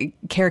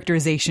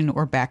characterization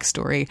or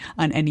backstory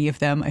on any of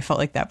them. I felt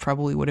like that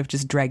probably would have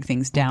just dragged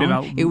things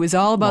down. It was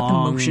all about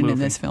the motion in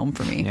this film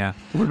for me. Yeah,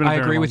 I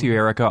agree with you,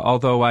 Erica.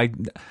 Although I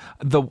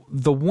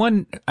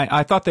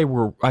thought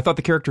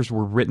the characters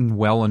were written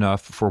well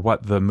enough for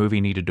what the movie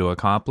needed to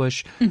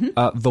accomplish. Mm-hmm.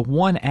 The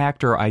one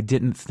actor I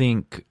didn't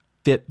think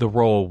fit the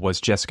role was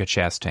Jessica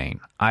Chastain.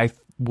 I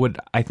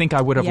think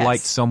I would have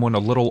liked someone a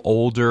little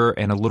older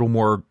and a little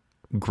more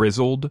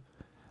grizzled.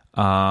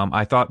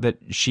 I thought that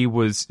she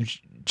was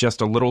just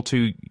a little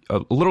too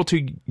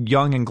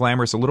young and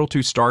glamorous, a little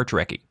too Star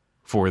Trek-y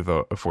for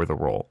the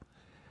role.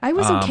 I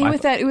was okay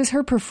with that. It was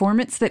her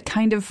performance that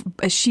kind of,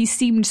 she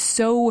seemed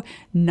so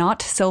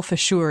not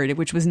self-assured,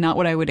 which was not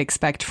what I would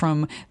expect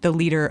from the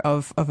leader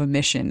of a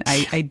mission.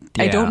 I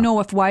don't know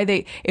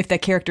if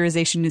that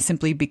characterization is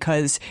simply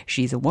because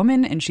she's a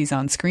woman and she's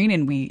on screen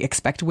and we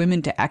expect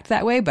women to act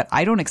that way, but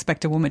I don't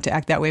expect a woman to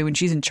act that way when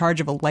she's in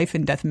charge of a life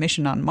and death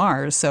mission on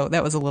Mars. So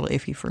that was a little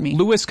iffy for me.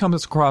 Lewis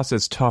comes across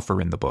as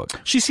tougher in the book.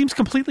 She seems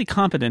completely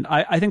competent.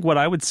 I think what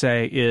I would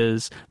say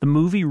is the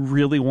movie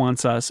really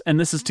wants us, and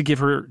this is to give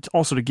her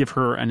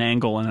an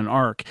angle and an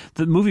arc.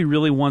 The movie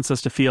really wants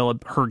us to feel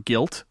her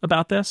guilt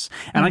about this.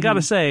 And I got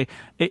to say,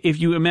 if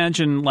you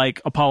imagine like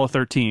Apollo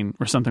 13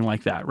 or something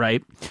like that,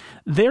 right?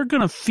 They're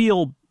going to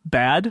feel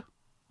bad,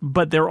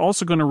 but they're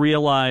also going to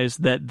realize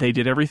that they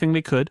did everything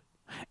they could,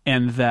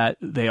 and that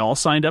they all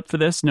signed up for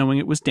this knowing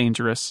it was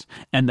dangerous,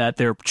 and that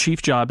their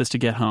chief job is to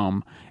get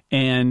home.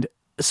 And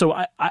so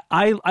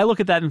I look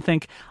at that and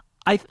think,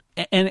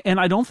 and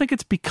I don't think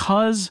it's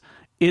because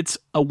it's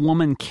a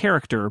woman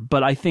character,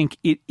 but I think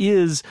it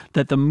is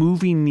that the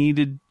movie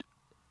needed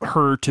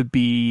her to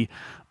be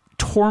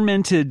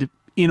tormented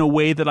in a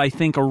way that I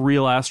think a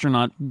real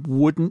astronaut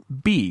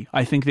wouldn't be.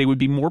 I think they would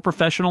be more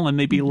professional, and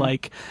they'd be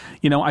like,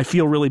 I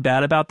feel really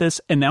bad about this,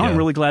 and now I'm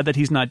really glad that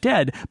he's not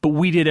dead, but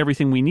we did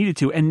everything we needed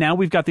to, and now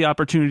we've got the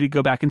opportunity to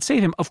go back and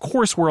save him. Of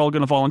course we're all going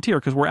to volunteer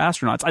because we're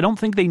astronauts. I don't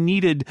think they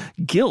needed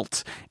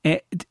guilt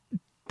and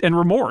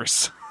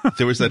remorse.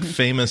 There was that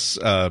famous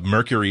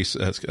Mercury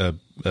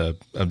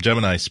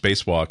Gemini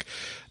spacewalk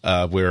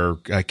where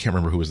I can't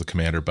remember who was the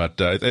commander,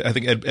 but I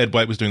think Ed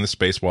White was doing the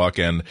spacewalk,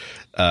 and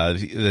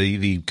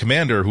the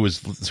commander who was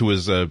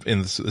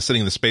sitting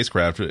in the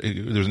spacecraft. There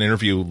was an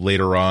interview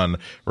later on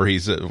where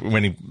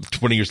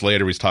 20 years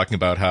later he's talking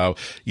about how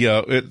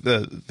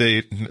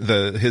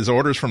his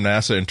orders from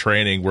NASA in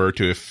training were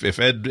to if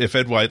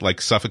Ed White like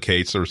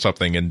suffocates or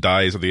something and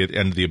dies at the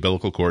end of the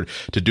umbilical cord,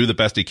 to do the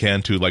best he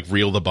can to like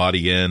reel the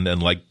body in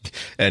and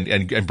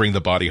and bring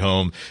the body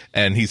home.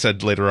 And he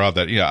said later on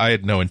that I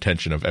had no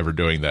intention of ever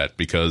doing that,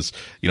 because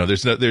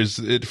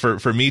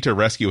for me to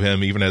rescue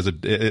him even as a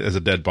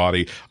dead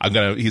body,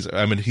 he's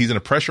in a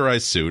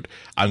pressurized suit.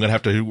 I'm gonna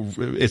have to.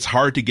 It's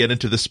hard to get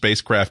into the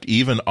spacecraft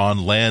even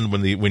on land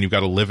when you've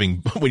got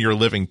when you're a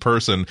living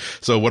person.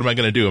 So what am I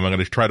gonna do? Am I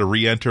gonna try to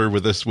re-enter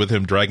with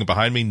him dragging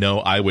behind me? No,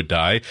 I would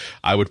die.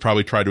 I would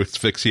probably try to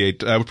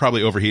asphyxiate. I would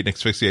probably overheat and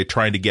asphyxiate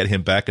trying to get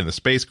him back in the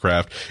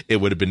spacecraft. It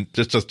would have been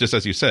just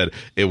as you said.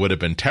 It would have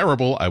been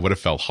terrible. I would have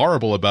felt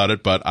horrible about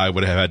it, but I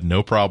would have had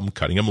no problem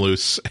cutting him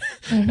loose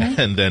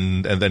and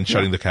then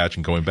shutting the catch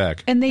and going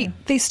back. And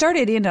they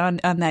started in on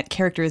that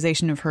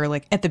characterization of her,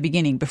 like, at the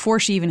beginning, before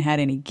she even had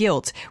any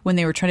guilt, when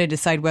they were trying to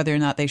decide whether or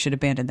not they should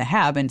abandon the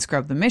Hab and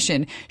scrub the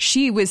mission.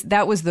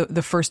 That was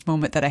the first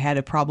moment that I had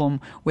a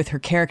problem with her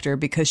character,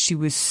 because she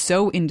was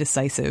so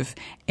indecisive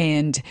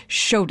and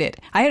showed it.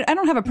 I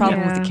don't have a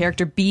problem with the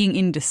character being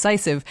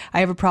indecisive. I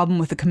have a problem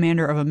with the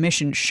commander of a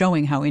mission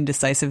showing how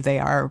indecisive they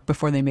are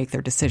before they make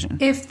their decision.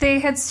 If they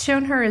had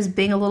shown her as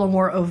being a little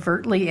more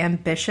overtly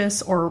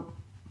ambitious or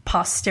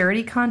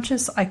posterity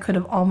conscious, I could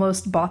have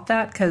almost bought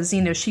that, because,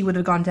 you know, she would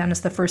have gone down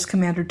as the first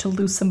commander to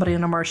lose somebody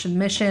on a Martian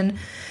mission.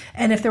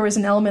 And if there was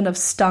an element of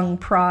stung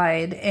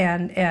pride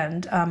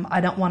and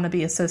I don't want to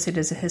be associated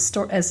as a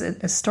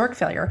historic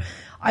failure,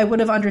 I would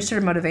have understood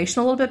her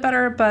motivation a little bit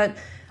better. But,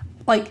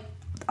 like,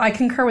 I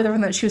concur with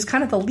everyone that she was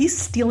kind of the least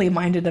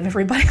steely-minded of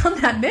everybody on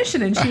that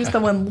mission, and she was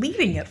the one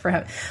leading it for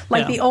him.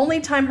 Like, the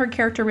only time her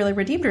character really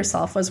redeemed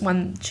herself was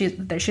when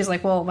she's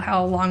like, well,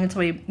 how long until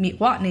we meet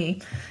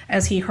Watney,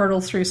 as he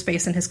hurtles through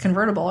space in his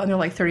convertible, and they're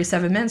like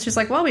 37 minutes. She's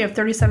like, well, we have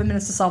 37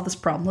 minutes to solve this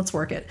problem. Let's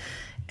work it.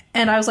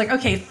 And I was like,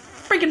 okay,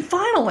 freaking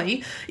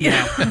finally.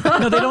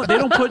 No, they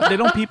don't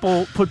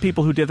put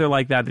people who did it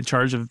like that in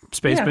charge of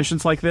space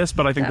missions like this.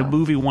 But I think the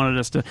movie wanted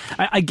us to.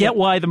 I get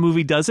why the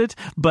movie does it,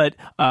 but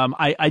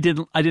I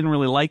didn't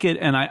really like it,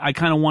 and I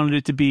kind of wanted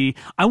it to be.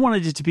 I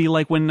wanted it to be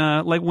like when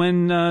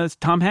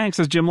Tom Hanks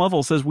as Jim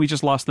Lovell says, "We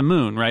just lost the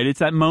moon." Right? It's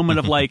that moment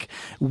of like,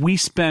 we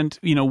spent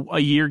a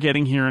year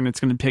getting here, and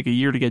it's going to take a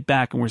year to get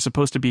back, and we're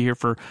supposed to be here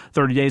for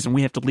 30 days, and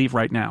we have to leave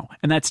right now,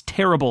 and that's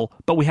terrible.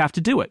 But we have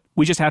to do it.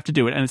 We just have to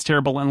do it, and it's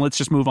terrible. And let's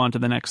just move on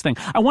to the next thing.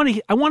 I want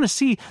to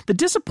see the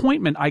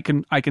disappointment I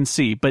can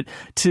see, but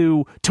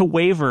to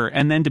waver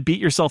and then to beat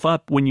yourself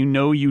up when you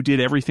know you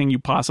did everything you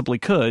possibly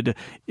could,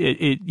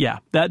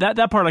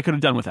 that part I could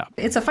have done without.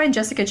 It's a fine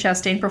Jessica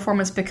Chastain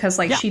performance, because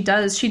she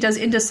does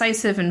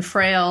indecisive and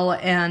frail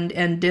and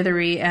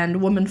dithery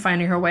and woman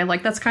finding her way.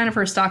 Like, that's kind of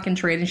her stock and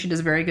trade, and she does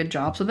very good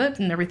jobs with it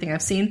and everything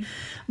I've seen.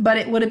 But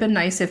it would have been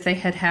nice if they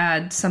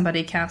had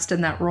somebody cast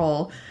in that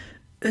role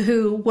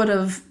who would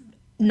have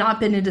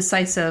not been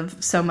indecisive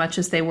so much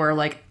as they were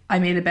like, I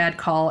made a bad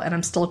call and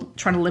I'm still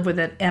trying to live with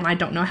it, and I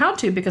don't know how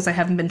to because I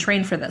haven't been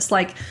trained for this.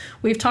 Like,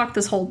 we've talked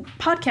this whole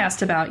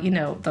podcast about,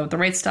 the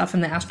right stuff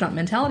and the astronaut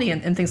mentality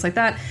and things like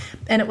that.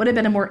 And it would have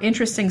been a more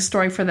interesting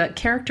story for that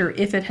character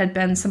if it had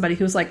been somebody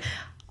who's like,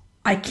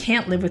 I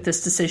can't live with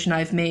this decision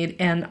I've made,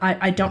 and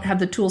I don't have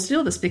the tools to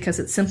do this because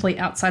it's simply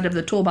outside of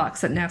the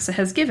toolbox that NASA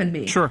has given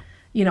me. Sure.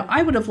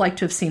 I would have liked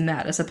to have seen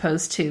that, as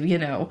opposed to,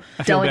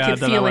 delicate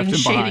feelings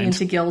shading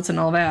into guilt and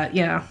all that.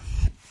 Yeah.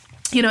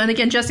 And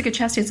again, Jessica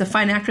Chastain's a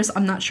fine actress.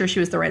 I'm not sure she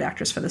was the right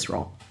actress for this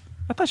role.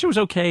 I thought she was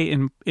okay,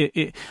 and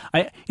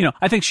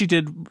I think she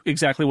did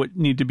exactly what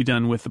needed to be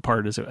done with the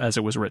part as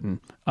it was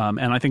written.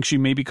 And I think she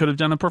maybe could have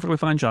done a perfectly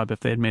fine job if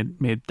they had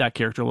made that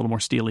character a little more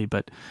steely,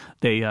 but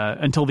they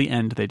until the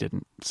end they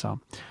didn't. So,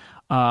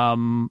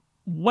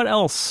 what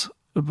else?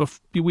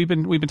 We've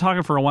been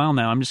talking for a while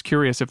now. I'm just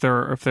curious if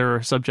there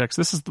are subjects.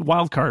 This is the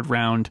wild card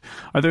round.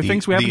 Are there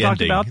things we haven't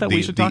talked about that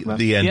we should talk about?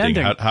 The ending.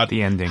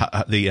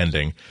 The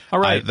ending. All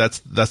right. That's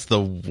the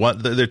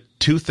one. There are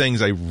two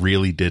things I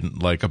really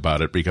didn't like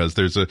about it, because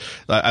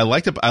I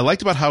liked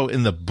about how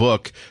in the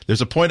book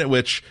there's a point at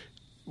which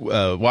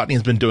Watney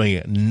has been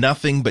doing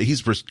nothing, but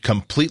he's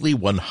completely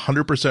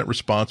 100%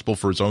 responsible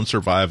for his own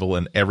survival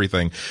and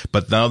everything.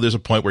 But now there's a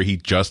point where he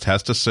just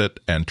has to sit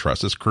and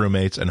trust his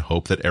crewmates and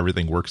hope that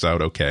everything works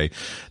out okay.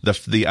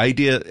 The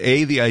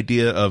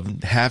idea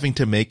of having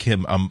to make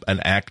him an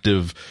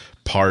active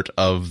part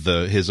of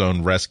his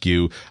own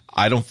rescue,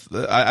 I don't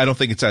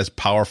think it's as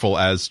powerful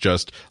as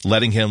just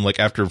letting him, like,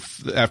 after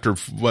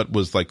what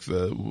was like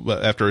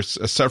after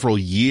several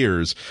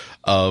years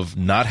of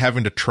not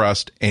having to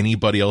trust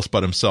anybody else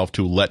but himself,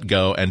 to let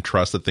go and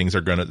trust that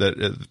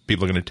that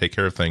people are going to take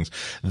care of things.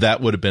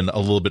 That would have been a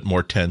little bit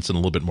more tense and a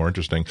little bit more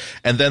interesting.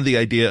 And then the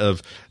idea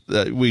of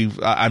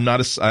I'm not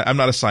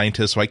a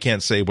scientist, so I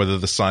can't say whether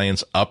the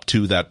science up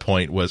to that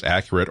point was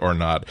accurate or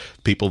not.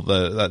 People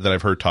that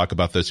I've heard talk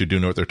about this, who do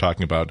know what they're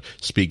talking about,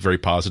 speak very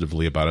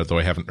positively about it, though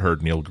I haven't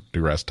heard Neil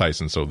deGrasse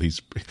Tyson, so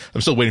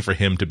I'm still waiting for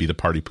him to be the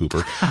party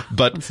pooper.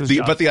 But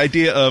the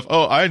idea of,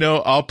 I know,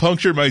 I'll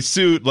puncture my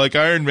suit like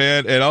Iron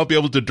Man and I'll be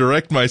able to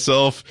direct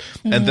myself,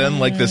 and then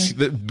like this,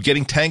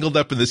 getting tangled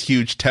up in this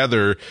huge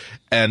tether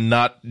and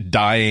not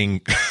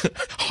dying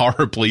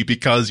horribly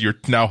because you're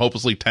now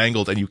hopelessly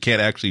tangled and you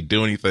can't actually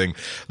do anything.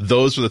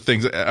 Those are the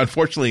things.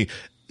 Unfortunately,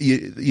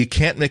 you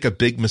can't make a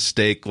big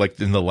mistake like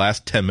in the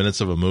last 10 minutes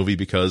of a movie,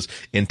 because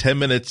in 10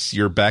 minutes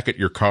you're back at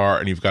your car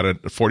and you've got a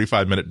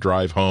 45-minute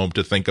drive home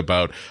to think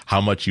about how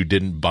much you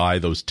didn't buy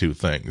those two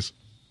things.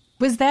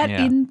 Was that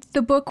Yeah. in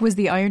the book? Was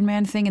the Iron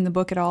Man thing in the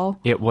book at all?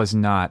 It was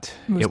not.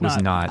 It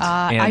was not.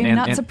 I'm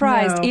not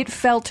surprised. No. It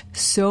felt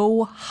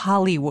so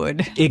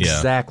Hollywood.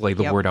 Exactly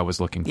the Yep. word I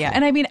was looking for. Yeah,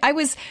 and I mean, I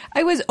was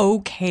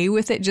okay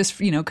with it, just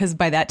because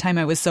by that time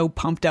I was so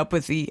pumped up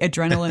with the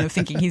adrenaline of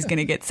thinking he's going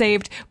to get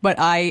saved. But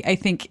I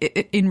think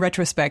in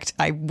retrospect,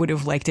 I would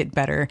have liked it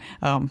better,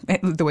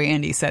 the way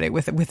Andy said it,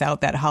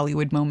 without that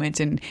Hollywood moment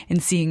and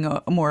seeing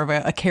more of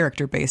a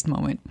character based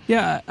moment.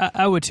 Yeah,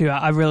 I would too.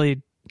 I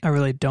really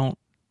don't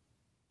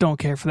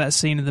care for that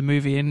scene in the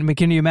movie. And I mean,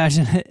 can you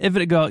imagine if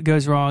it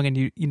goes wrong and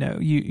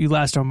you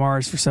last on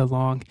Mars for so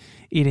long,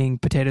 eating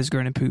potatoes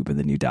grown in poop, and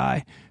then you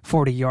die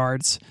 40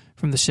 yards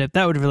from the ship?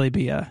 That would really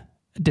be a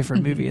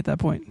different movie at that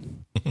point.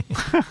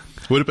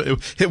 It would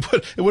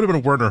have been a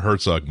Werner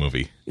Herzog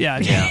movie. Yeah.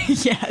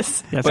 Yes.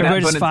 Yes, But- everybody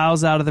but just it-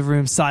 files out of the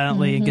room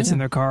silently and gets in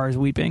their cars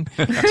weeping.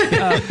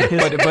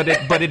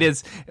 but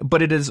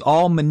it is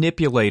all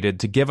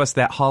manipulated to give us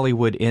that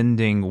Hollywood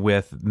ending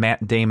with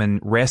Matt Damon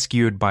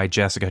rescued by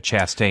Jessica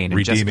Chastain and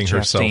Redeeming Jessica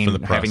herself Chastain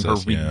in the having her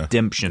process, yeah.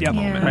 redemption Yep.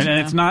 moment. Right,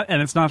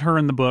 and it's not her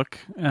in the book.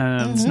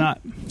 It's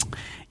not.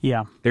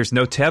 Yeah. There's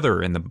no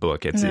tether in the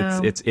book. It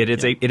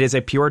is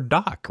a pure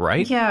doc,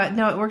 right? Yeah,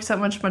 no, it works out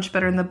much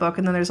better in the book.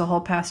 And then there's a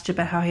whole passage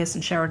about how he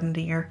hasn't showered in a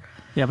year.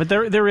 Yeah, but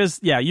there is.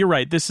 Yeah, you're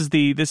right. This is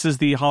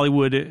the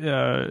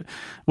Hollywood.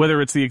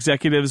 Whether it's the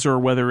executives or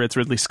whether it's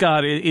Ridley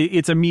Scott,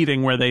 it's a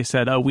meeting where they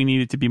said, "Oh, we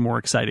need it to be more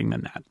exciting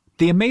than that."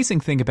 The amazing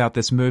thing about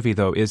this movie,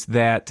 though, is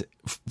that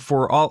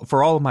for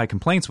all of my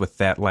complaints with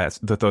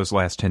those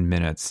last 10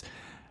 minutes,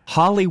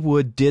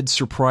 Hollywood did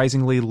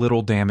surprisingly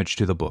little damage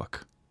to the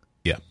book.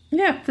 Yeah.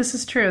 Yeah, this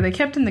is true. They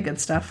kept in the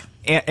good stuff.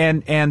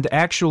 And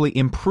actually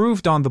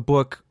improved on the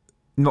book.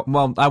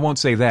 Well, I won't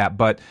say that,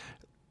 but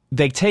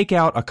they take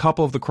out a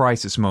couple of the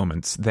crisis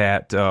moments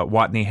that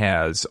Watney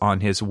has on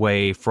his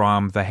way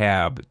from the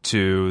Hab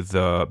to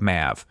the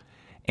Mav.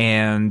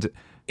 And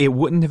it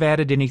wouldn't have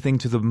added anything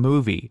to the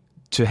movie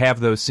to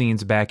have those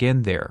scenes back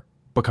in there,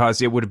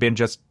 because it would have been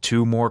just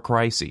 2 more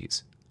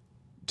crises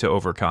to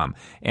overcome,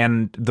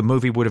 and the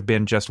movie would have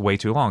been just way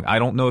too long. I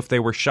don't know if they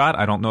were shot.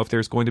 I don't know if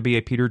there's going to be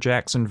a Peter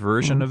Jackson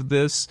version of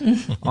this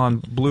on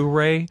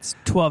Blu-ray. It's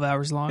 12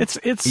 hours long. It's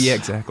Yeah,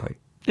 exactly.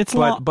 It's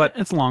long, but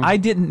it's long. I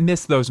didn't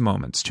miss those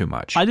moments too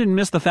much. I didn't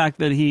miss the fact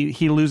that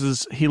he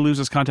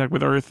loses contact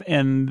with Earth,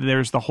 and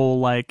there's the whole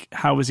like,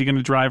 how is he going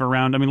to drive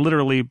around? I mean,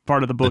 literally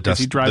part of the book is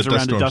he drives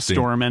around a dust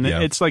storm, and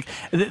yeah. it's like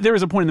there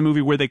is a point in the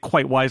movie where they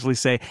quite wisely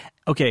say,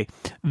 okay,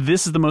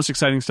 this is the most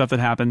exciting stuff that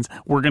happens.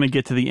 We're going to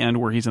get to the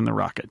end where he's in the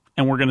rocket,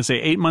 and we're going to say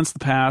 8 months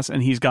pass,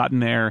 and he's gotten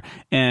there,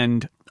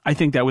 and I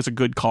think that was a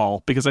good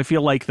call, because I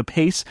feel like the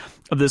pace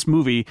of this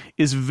movie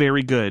is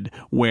very good,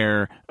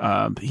 where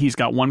he's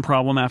got one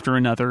problem after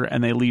another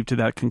and they lead to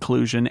that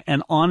conclusion.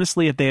 And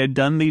honestly, if they had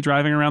done the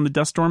driving around the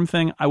dust storm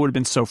thing, I would have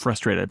been so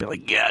frustrated. I'd be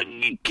like, yeah,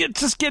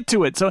 just get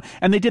to it. So,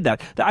 and they did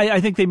that. I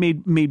think they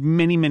made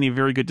many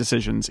very good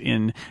decisions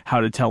in how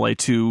to tell a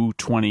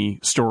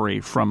 220 story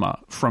from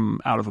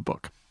out of a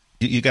book.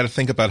 You got to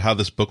think about how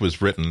this book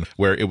was written,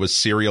 where it was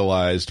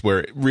serialized,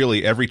 where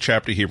really every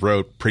chapter he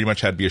wrote pretty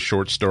much had to be a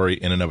short story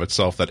in and of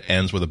itself that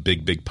ends with a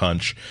big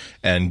punch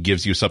and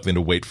gives you something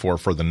to wait for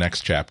the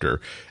next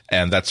chapter.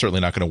 And that's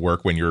certainly not going to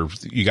work when you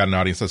got an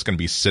audience that's going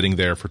to be sitting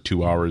there for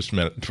 2 hours,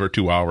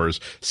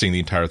 seeing the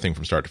entire thing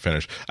from start to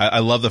finish. I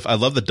love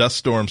the dust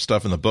storm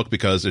stuff in the book,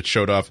 because it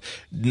showed off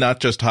not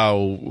just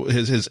how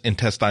his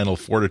intestinal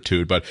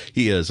fortitude, but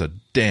he is a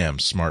damn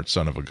smart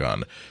son of a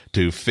gun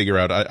to figure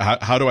out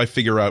how do I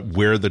figure out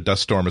where the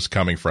dust storm is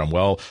coming from?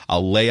 Well,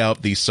 I'll lay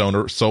out these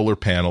solar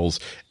panels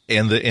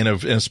in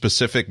a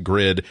specific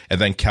grid, and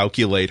then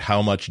calculate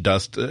how much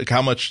dust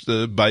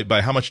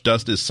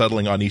is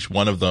settling on each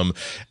one of them,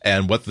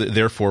 and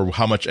therefore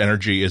how much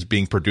energy is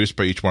being produced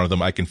by each one of them.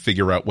 I can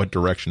figure out what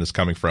direction it's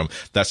coming from.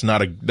 That's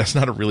not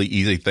a really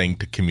easy thing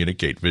to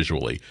communicate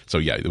visually. So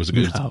yeah, it was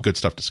good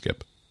stuff to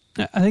skip.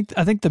 I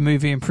think the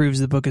movie improves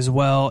the book as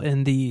well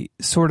in the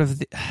sort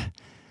of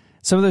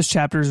some of those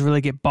chapters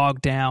really get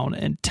bogged down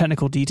in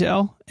technical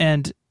detail,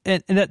 and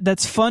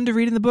that's fun to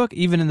read in the book.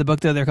 Even in the book,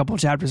 though, there are a couple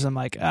of chapters I'm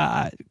like,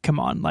 come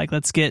on, like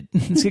let's get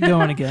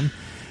going again.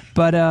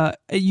 But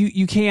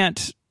you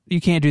can't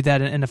do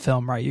that in a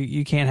film, right?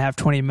 You can't have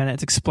 20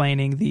 minutes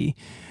explaining the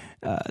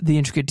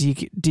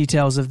intricate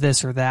details of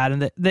this or that,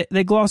 and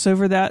they gloss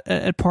over that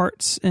at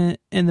parts in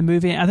the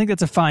movie. I think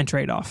that's a fine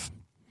trade-off.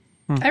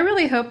 I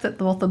really hope that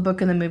both the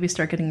book and the movie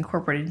start getting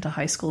incorporated into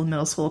high school and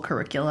middle school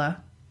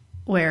curricula,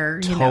 where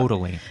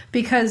Totally.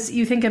 Because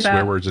you think about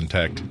Swear words in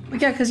tech.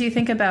 Yeah, because you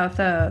think about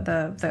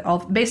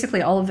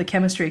basically all of the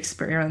chemistry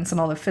experiments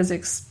and all the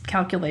physics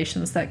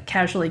calculations that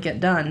casually get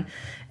done,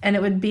 and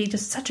it would be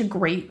just such a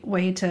great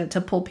way to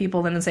pull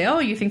people in and say, oh,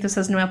 you think this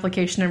has no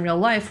application in real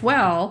life?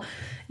 Well,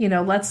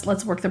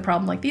 let's work the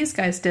problem like these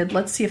guys did.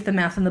 Let's see if the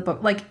math in the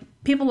book, like,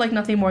 people like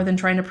nothing more than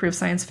trying to prove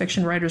science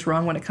fiction writers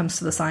wrong when it comes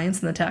to the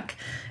science and the tech.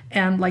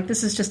 And like,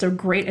 this is just a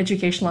great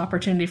educational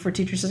opportunity for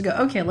teachers to go,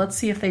 okay, let's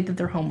see if they did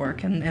their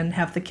homework and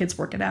have the kids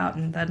work it out,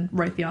 and then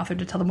write the author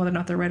to tell them whether or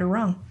not they're right or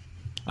wrong.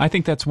 I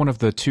think that's one of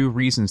the two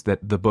reasons that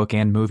the book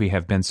and movie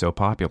have been so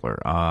popular.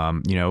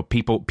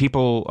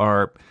 People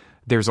are,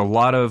 there's a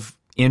lot of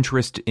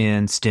interest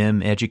in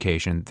STEM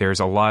education. There's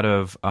a lot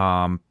of,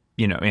 and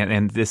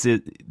this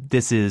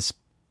is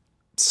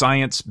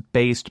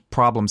science-based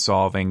problem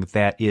solving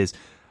that is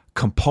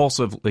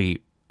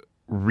compulsively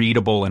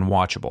readable and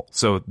watchable.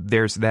 So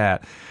there's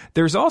that.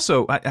 There's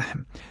also, at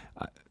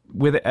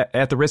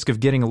the risk of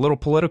getting a little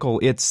political,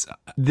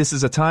 this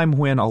is a time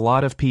when a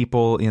lot of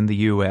people in the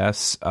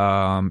U.S.,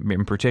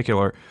 in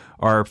particular,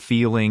 are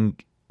feeling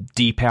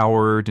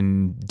depowered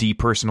and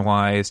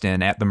depersonalized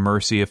and at the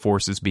mercy of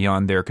forces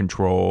beyond their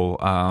control.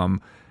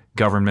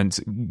 Governments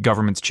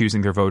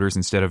choosing their voters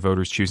instead of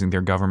voters choosing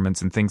their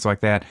governments and things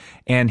like that.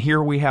 And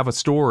here we have a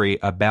story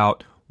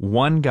about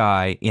one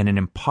guy in an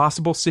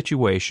impossible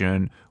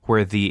situation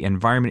where the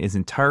environment is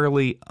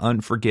entirely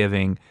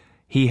unforgiving.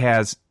 He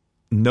has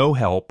no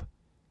help.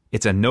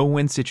 It's a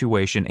no-win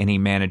situation, and he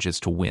manages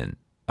to win.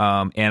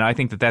 And I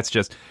think that's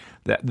just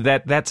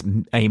that's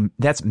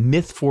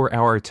myth for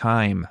our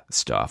time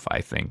stuff,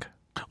 I think.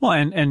 Well,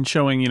 and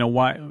showing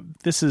why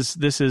this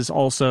is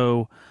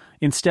also,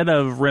 instead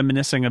of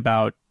reminiscing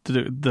about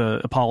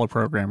the Apollo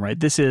program, right?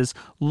 This is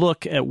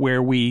look at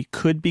where we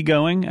could be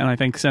going, and I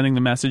think sending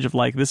the message of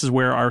this is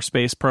where our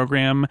space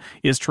program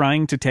is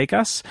trying to take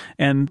us,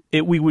 and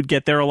we would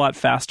get there a lot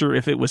faster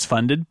if it was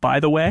funded. By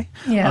the way,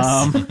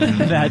 yes,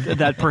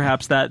 that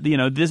perhaps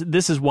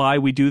this is why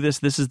we do this.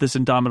 This is this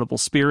indomitable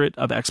spirit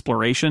of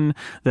exploration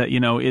that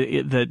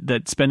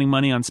that spending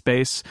money on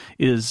space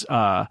is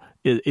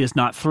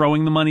not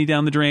throwing the money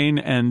down the drain,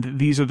 and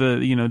these are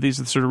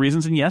the sort of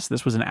reasons. And yes,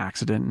 this was an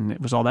accident, and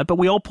it was all that, but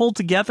we all pulled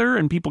together,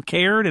 and people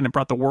cared, and it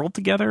brought the world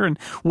together. And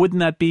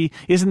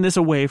isn't this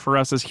a way for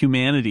us as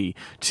humanity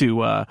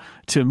to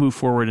move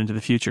forward into the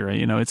future?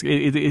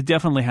 It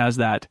definitely has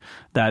that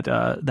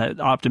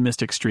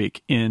optimistic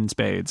streak in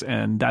spades,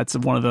 and that's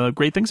one of the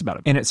great things about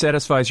it. And it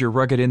satisfies your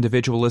rugged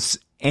individualists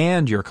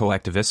and your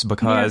collectivists,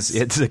 because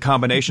it's a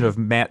combination of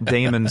Matt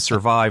Damon's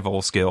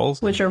survival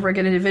skills, which are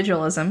rugged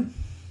individualism.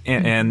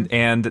 And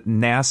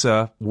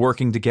NASA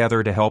working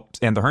together to help,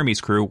 and the Hermes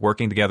crew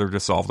working together to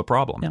solve the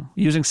problem. Yeah.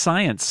 Using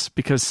science,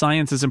 because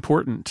science is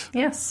important.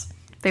 Yes.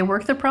 They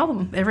work the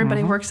problem.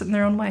 Everybody works it in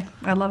their own way.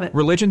 I love it.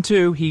 Religion,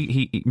 too.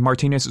 He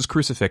Martinez's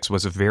crucifix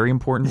was a very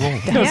important role.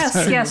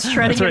 yes.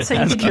 Shredding it so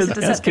you could use it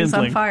to set things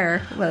on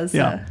fire.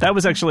 That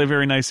was actually a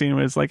very nice scene.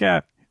 It was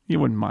you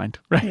wouldn't mind,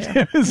 right?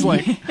 Yeah.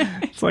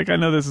 It's like, I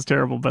know this is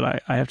terrible, but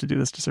I have to do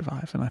this to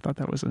survive. And I thought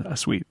that was a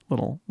sweet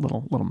little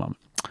moment.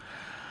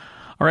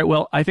 All right,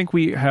 well, I think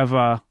we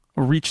have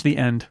reached the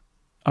end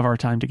of our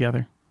time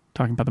together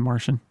talking about The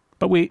Martian.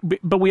 But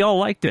we all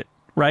liked it,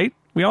 right?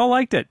 We all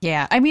liked it.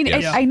 Yeah, I mean,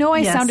 I know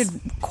I sounded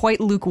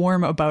quite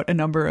lukewarm about a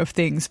number of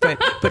things, but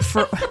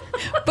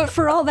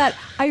for all that,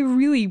 I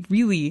really,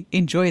 really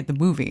enjoyed the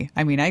movie.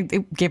 I mean, I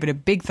gave it a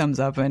big thumbs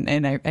up,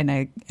 and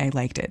I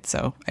liked it.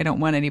 So I don't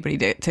want anybody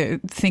to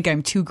think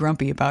I'm too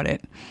grumpy about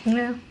it.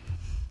 Yeah.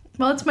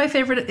 Well, it's my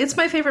favorite. It's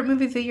my favorite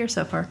movie of the year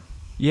so far.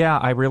 Yeah,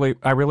 I really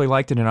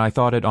liked it, and I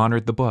thought it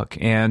honored the book.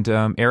 And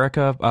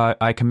Erica,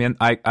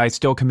 I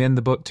still commend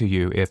the book to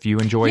you. If you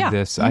enjoyed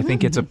this, I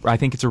think it's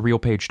a real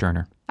page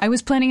turner. I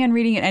was planning on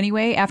reading it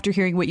anyway. After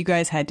hearing what you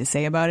guys had to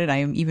say about it, I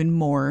am even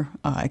more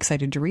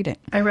excited to read it.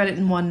 I read it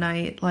in one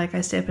night.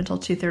 I stay up until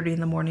 2:30 in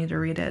the morning to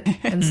read it.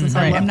 And since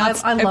I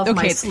love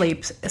my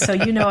sleep, so it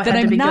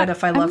had to be good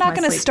if I love my sleep. I'm not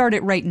going to start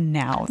it right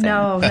now. Then.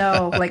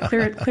 No.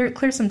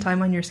 Clear some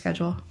time on your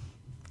schedule.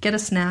 Get a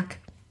snack.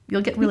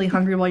 You'll get really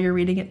hungry while you're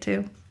reading it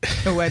too.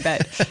 Oh, I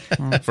bet.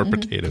 For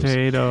potatoes.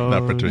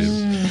 Not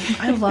potatoes.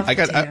 I love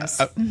potatoes.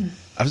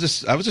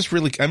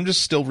 I'm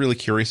just still really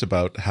curious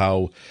about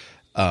how,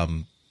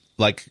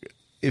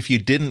 if you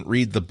didn't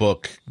read the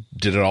book,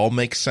 did it all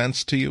make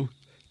sense to you?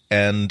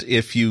 And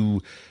if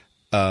you,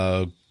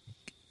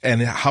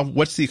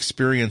 what's the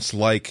experience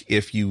like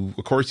if you,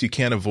 of course, you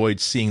can't avoid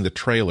seeing the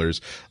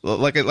trailers.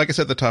 Like I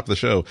said at the top of the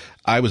show,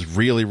 I was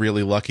really,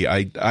 really lucky.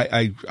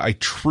 I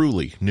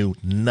truly knew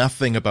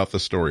nothing about the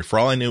story. For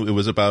all I knew, it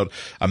was about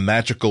a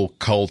magical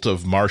cult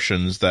of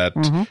Martians that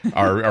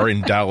are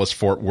in Dallas,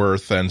 Fort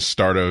Worth, and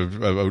start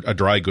a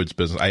dry goods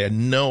business. I had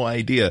no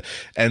idea.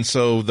 And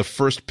so the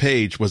first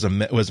page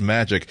was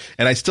magic.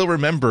 And I still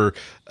remember,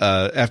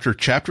 after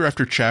chapter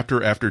after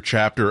chapter after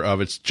chapter of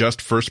its just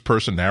first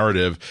person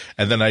narrative,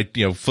 and then I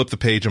flip the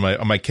page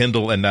on my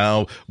Kindle, and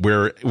now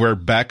we're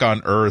back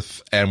on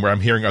Earth, and where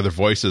I'm hearing other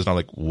voices, and I'm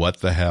like,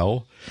 what the hell?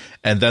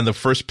 And then the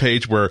first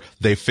page where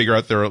they figure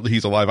out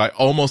he's alive, I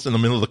almost in the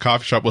middle of the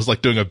coffee shop was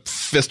doing a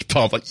fist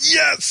pump,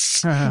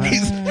 yes,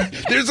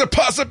 there's a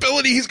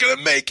possibility he's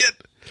gonna make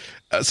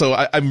it. So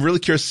I'm really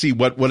curious to see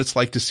what it's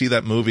like to see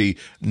that movie,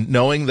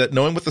 knowing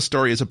what the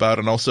story is about,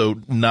 and also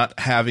not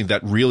having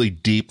that really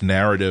deep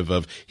narrative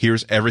of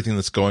here's everything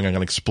that's going on. I'm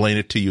going to explain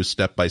it to you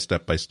step by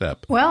step by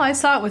step. Well, I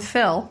saw it with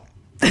Phil.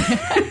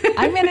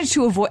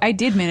 I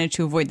did manage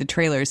to avoid the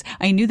trailers.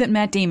 I knew that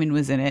Matt Damon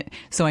was in it,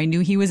 so I knew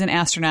he was an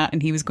astronaut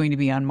and he was going to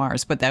be on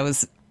Mars, but that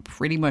was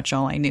pretty much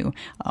all I knew.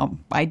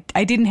 I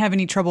didn't have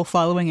any trouble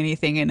following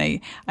anything, and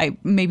I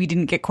maybe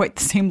didn't get quite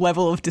the same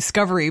level of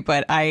discovery,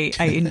 but I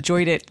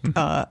enjoyed it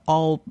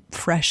all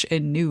fresh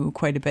and new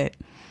quite a bit.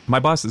 My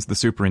boss is the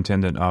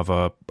superintendent of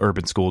a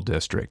urban school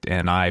district,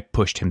 and I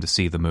pushed him to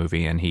see the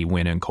movie, and he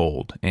went in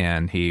cold,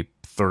 and he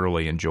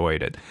thoroughly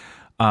enjoyed it.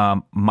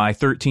 My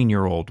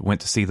 13-year-old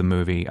went to see the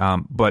movie,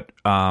 but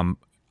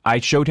I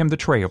showed him the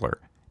trailer,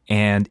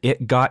 and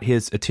it got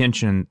his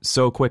attention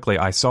so quickly.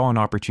 I saw an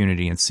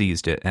opportunity and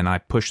seized it, and I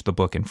pushed the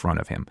book in front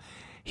of him.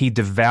 He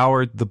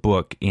devoured the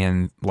book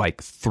in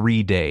like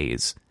 3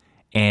 days,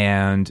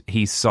 and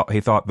he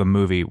thought the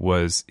movie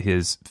was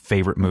his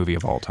favorite movie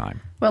of all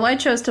time. Well, I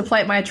chose to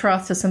plight my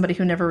trust to somebody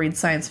who never reads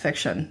science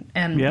fiction,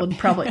 and would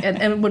probably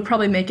and would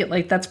probably make it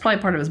like that's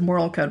probably part of his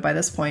moral code by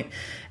this point.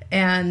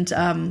 And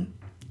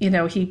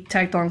he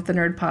tagged along with the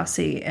Nerd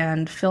Posse,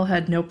 and Phil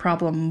had no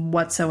problem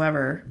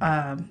whatsoever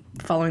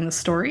following the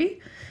story,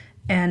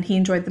 and he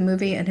enjoyed the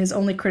movie. And his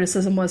only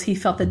criticism was he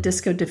felt that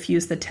disco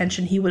diffused the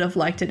tension. He would have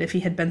liked it if he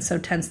had been so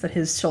tense that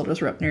his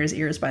shoulders were up near his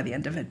ears by the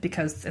end of it,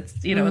 because it's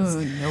it's I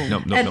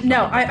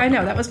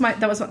know that was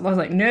what I was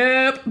like,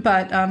 nope,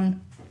 but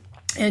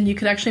and you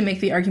could actually make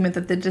the argument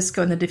that the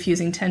disco and the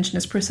diffusing tension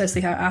is precisely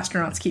how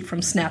astronauts keep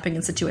from snapping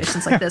in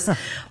situations like this.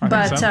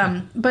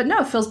 But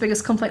no, Phil's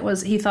biggest complaint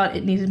was he thought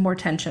it needed more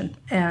tension.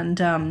 And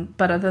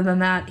but other than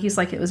that, he's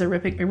like, it was a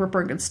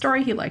ripper good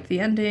story. He liked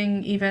the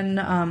ending.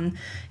 Even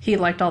he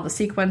liked all the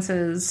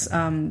sequences.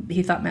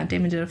 He thought Matt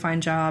Damon did a fine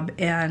job.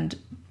 And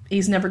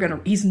he's never going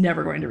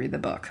to read the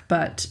book.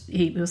 But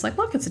he was like,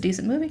 look, it's a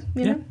decent movie.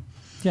 You know?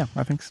 Yeah,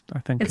 I think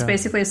it's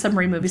basically a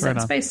submarine movie set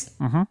in space.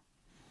 Mm-hmm.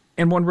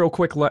 And one real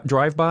quick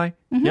drive-by.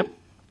 Mm-hmm. Yep.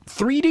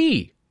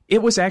 3D.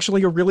 It was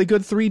actually a really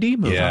good 3D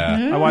movie. Yeah.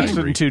 Mm-hmm. I watched it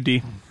in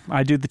 2D.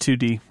 I do the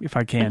 2D if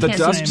I can. The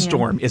dust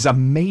storm is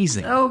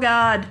amazing. Oh,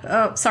 God.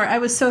 Oh, sorry. I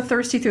was so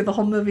thirsty through the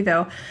whole movie,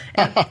 though.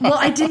 And, well,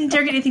 I didn't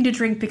dare get anything to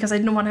drink because I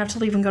didn't want to have to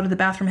leave and go to the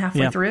bathroom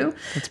halfway through.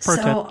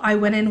 So I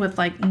went in with,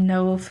 like,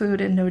 no food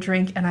and no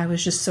drink, and I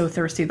was just so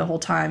thirsty the whole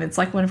time. It's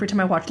like every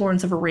time I watch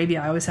Lawrence of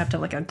Arabia, I always have to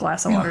have, like, a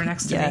glass of water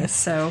next to me.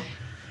 So...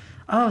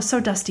 Oh, so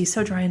dusty,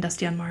 so dry and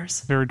dusty on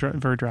Mars. Very dry,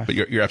 very dry. But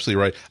you're absolutely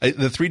right.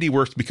 The 3D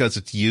works because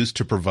it's used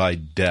to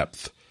provide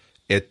depth.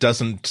 It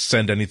doesn't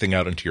send anything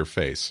out into your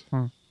face.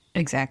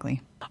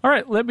 Exactly. All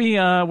right, we're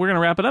going to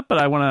wrap it up, but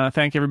I want to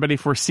thank everybody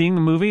for seeing the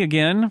movie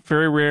again.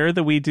 Very rare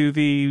that we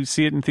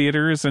see it in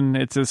theaters, and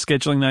it's a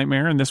scheduling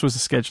nightmare, and this was a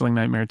scheduling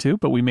nightmare too,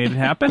 but we made it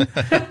happen.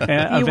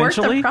 You worked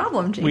the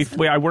problem,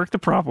 Jason. I worked the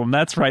problem.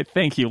 That's right.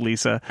 Thank you,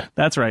 Lisa.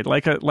 That's right.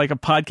 Like a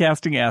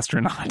podcasting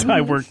astronaut, I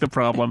worked the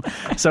problem.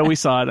 So we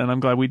saw it, and I'm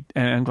glad we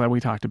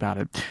talked about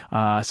it.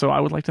 So I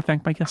would like to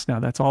thank my guests now.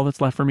 That's all that's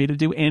left for me to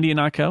do. Andy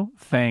Anatko,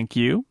 thank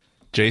you.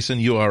 Jason,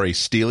 you are a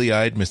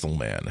steely-eyed missile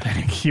man.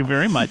 Thank you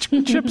very much.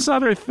 Chip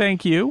Sutter,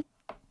 thank you.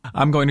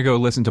 I'm going to go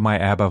listen to my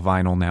ABBA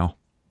vinyl now.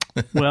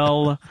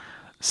 Well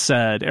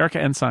said.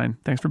 Erica Ensign,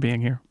 thanks for being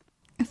here.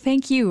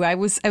 Thank you. I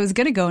was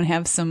going to go and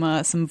have some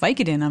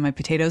Vicodin on my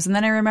potatoes, and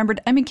then I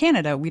remembered I'm in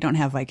Canada. We don't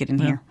have Vicodin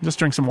here. Just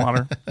drink some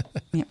water.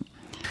 Yep.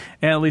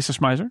 And Lisa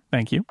Schmeiser,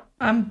 thank you.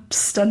 I'm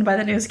stunned by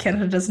the news.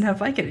 Canada doesn't have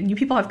Vicodin. You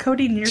people have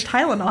codeine in your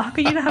Tylenol. How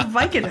can you not have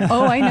Vicodin?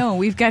 Oh, I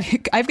know.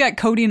 I've got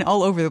codeine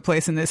all over the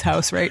place in this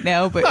house right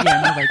now, but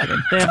yeah, no Vicodin.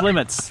 They have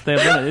limits.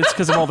 It's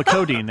because of all the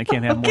codeine. They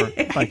can't have more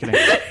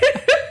Vicodin.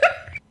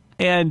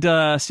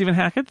 And Stephen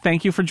Hackett,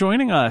 thank you for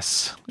joining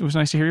us. It was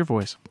nice to hear your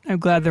voice. I'm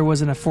glad there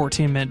wasn't a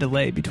 14-minute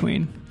delay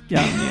between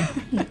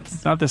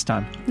Not this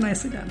time.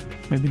 Nicely done.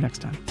 Maybe next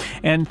time.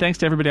 And thanks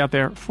to everybody out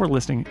there for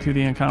listening to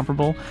The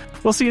Incomparable.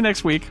 We'll see you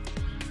next week.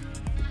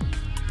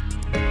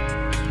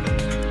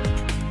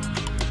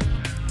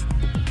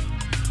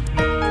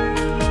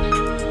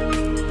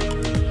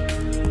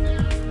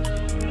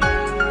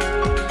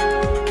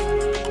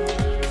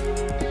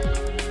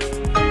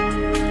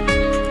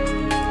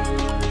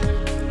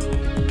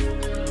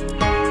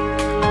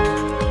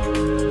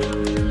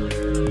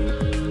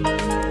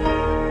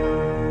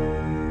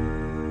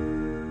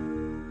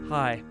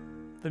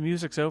 The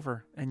music's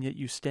over, and yet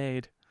you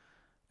stayed.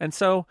 And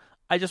so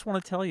I just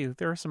want to tell you,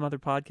 there are some other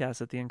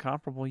podcasts at The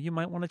Incomparable you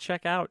might want to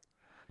check out.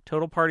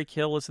 Total Party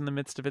Kill is in the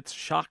midst of its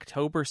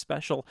Shocktober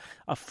special,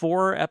 a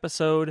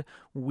 4-episode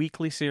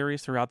weekly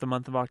series throughout the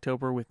month of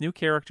October with new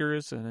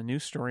characters and a new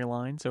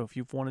storyline. So if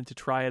you've wanted to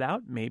try it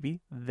out,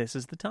 maybe this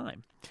is the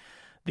time.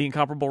 The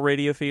Incomparable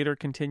Radio Theater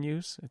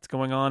continues. It's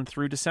going on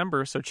through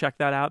December, so check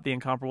that out,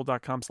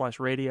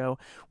 theincomparable.com/radio.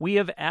 We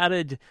have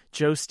added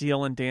Joe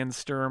Steele and Dan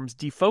Sturm's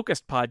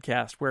Defocused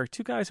podcast, where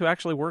two guys who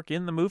actually work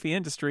in the movie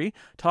industry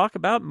talk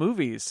about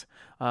movies,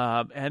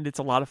 and it's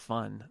a lot of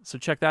fun. So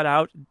check that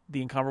out,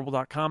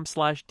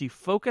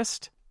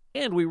 theincomparable.com/defocused.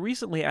 And we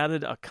recently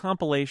added a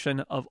compilation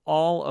of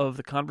all of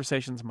the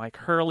conversations Mike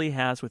Hurley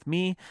has with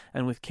me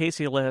and with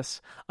Casey Liss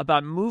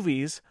about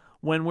movies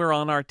when we're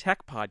on our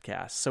tech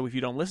podcasts. So if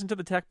you don't listen to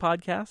the tech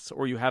podcasts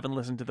or you haven't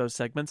listened to those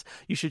segments,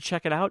 you should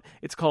check it out.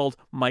 It's called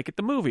Mike at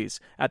the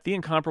Movies at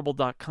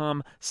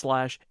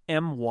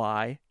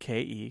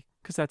theincomparable.com/MYKE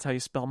because that's how you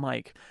spell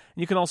Mike.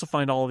 And you can also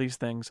find all of these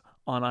things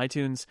on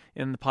iTunes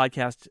in the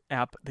podcast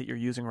app that you're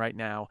using right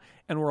now,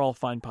 and where all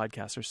fine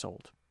podcasts are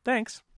sold. Thanks.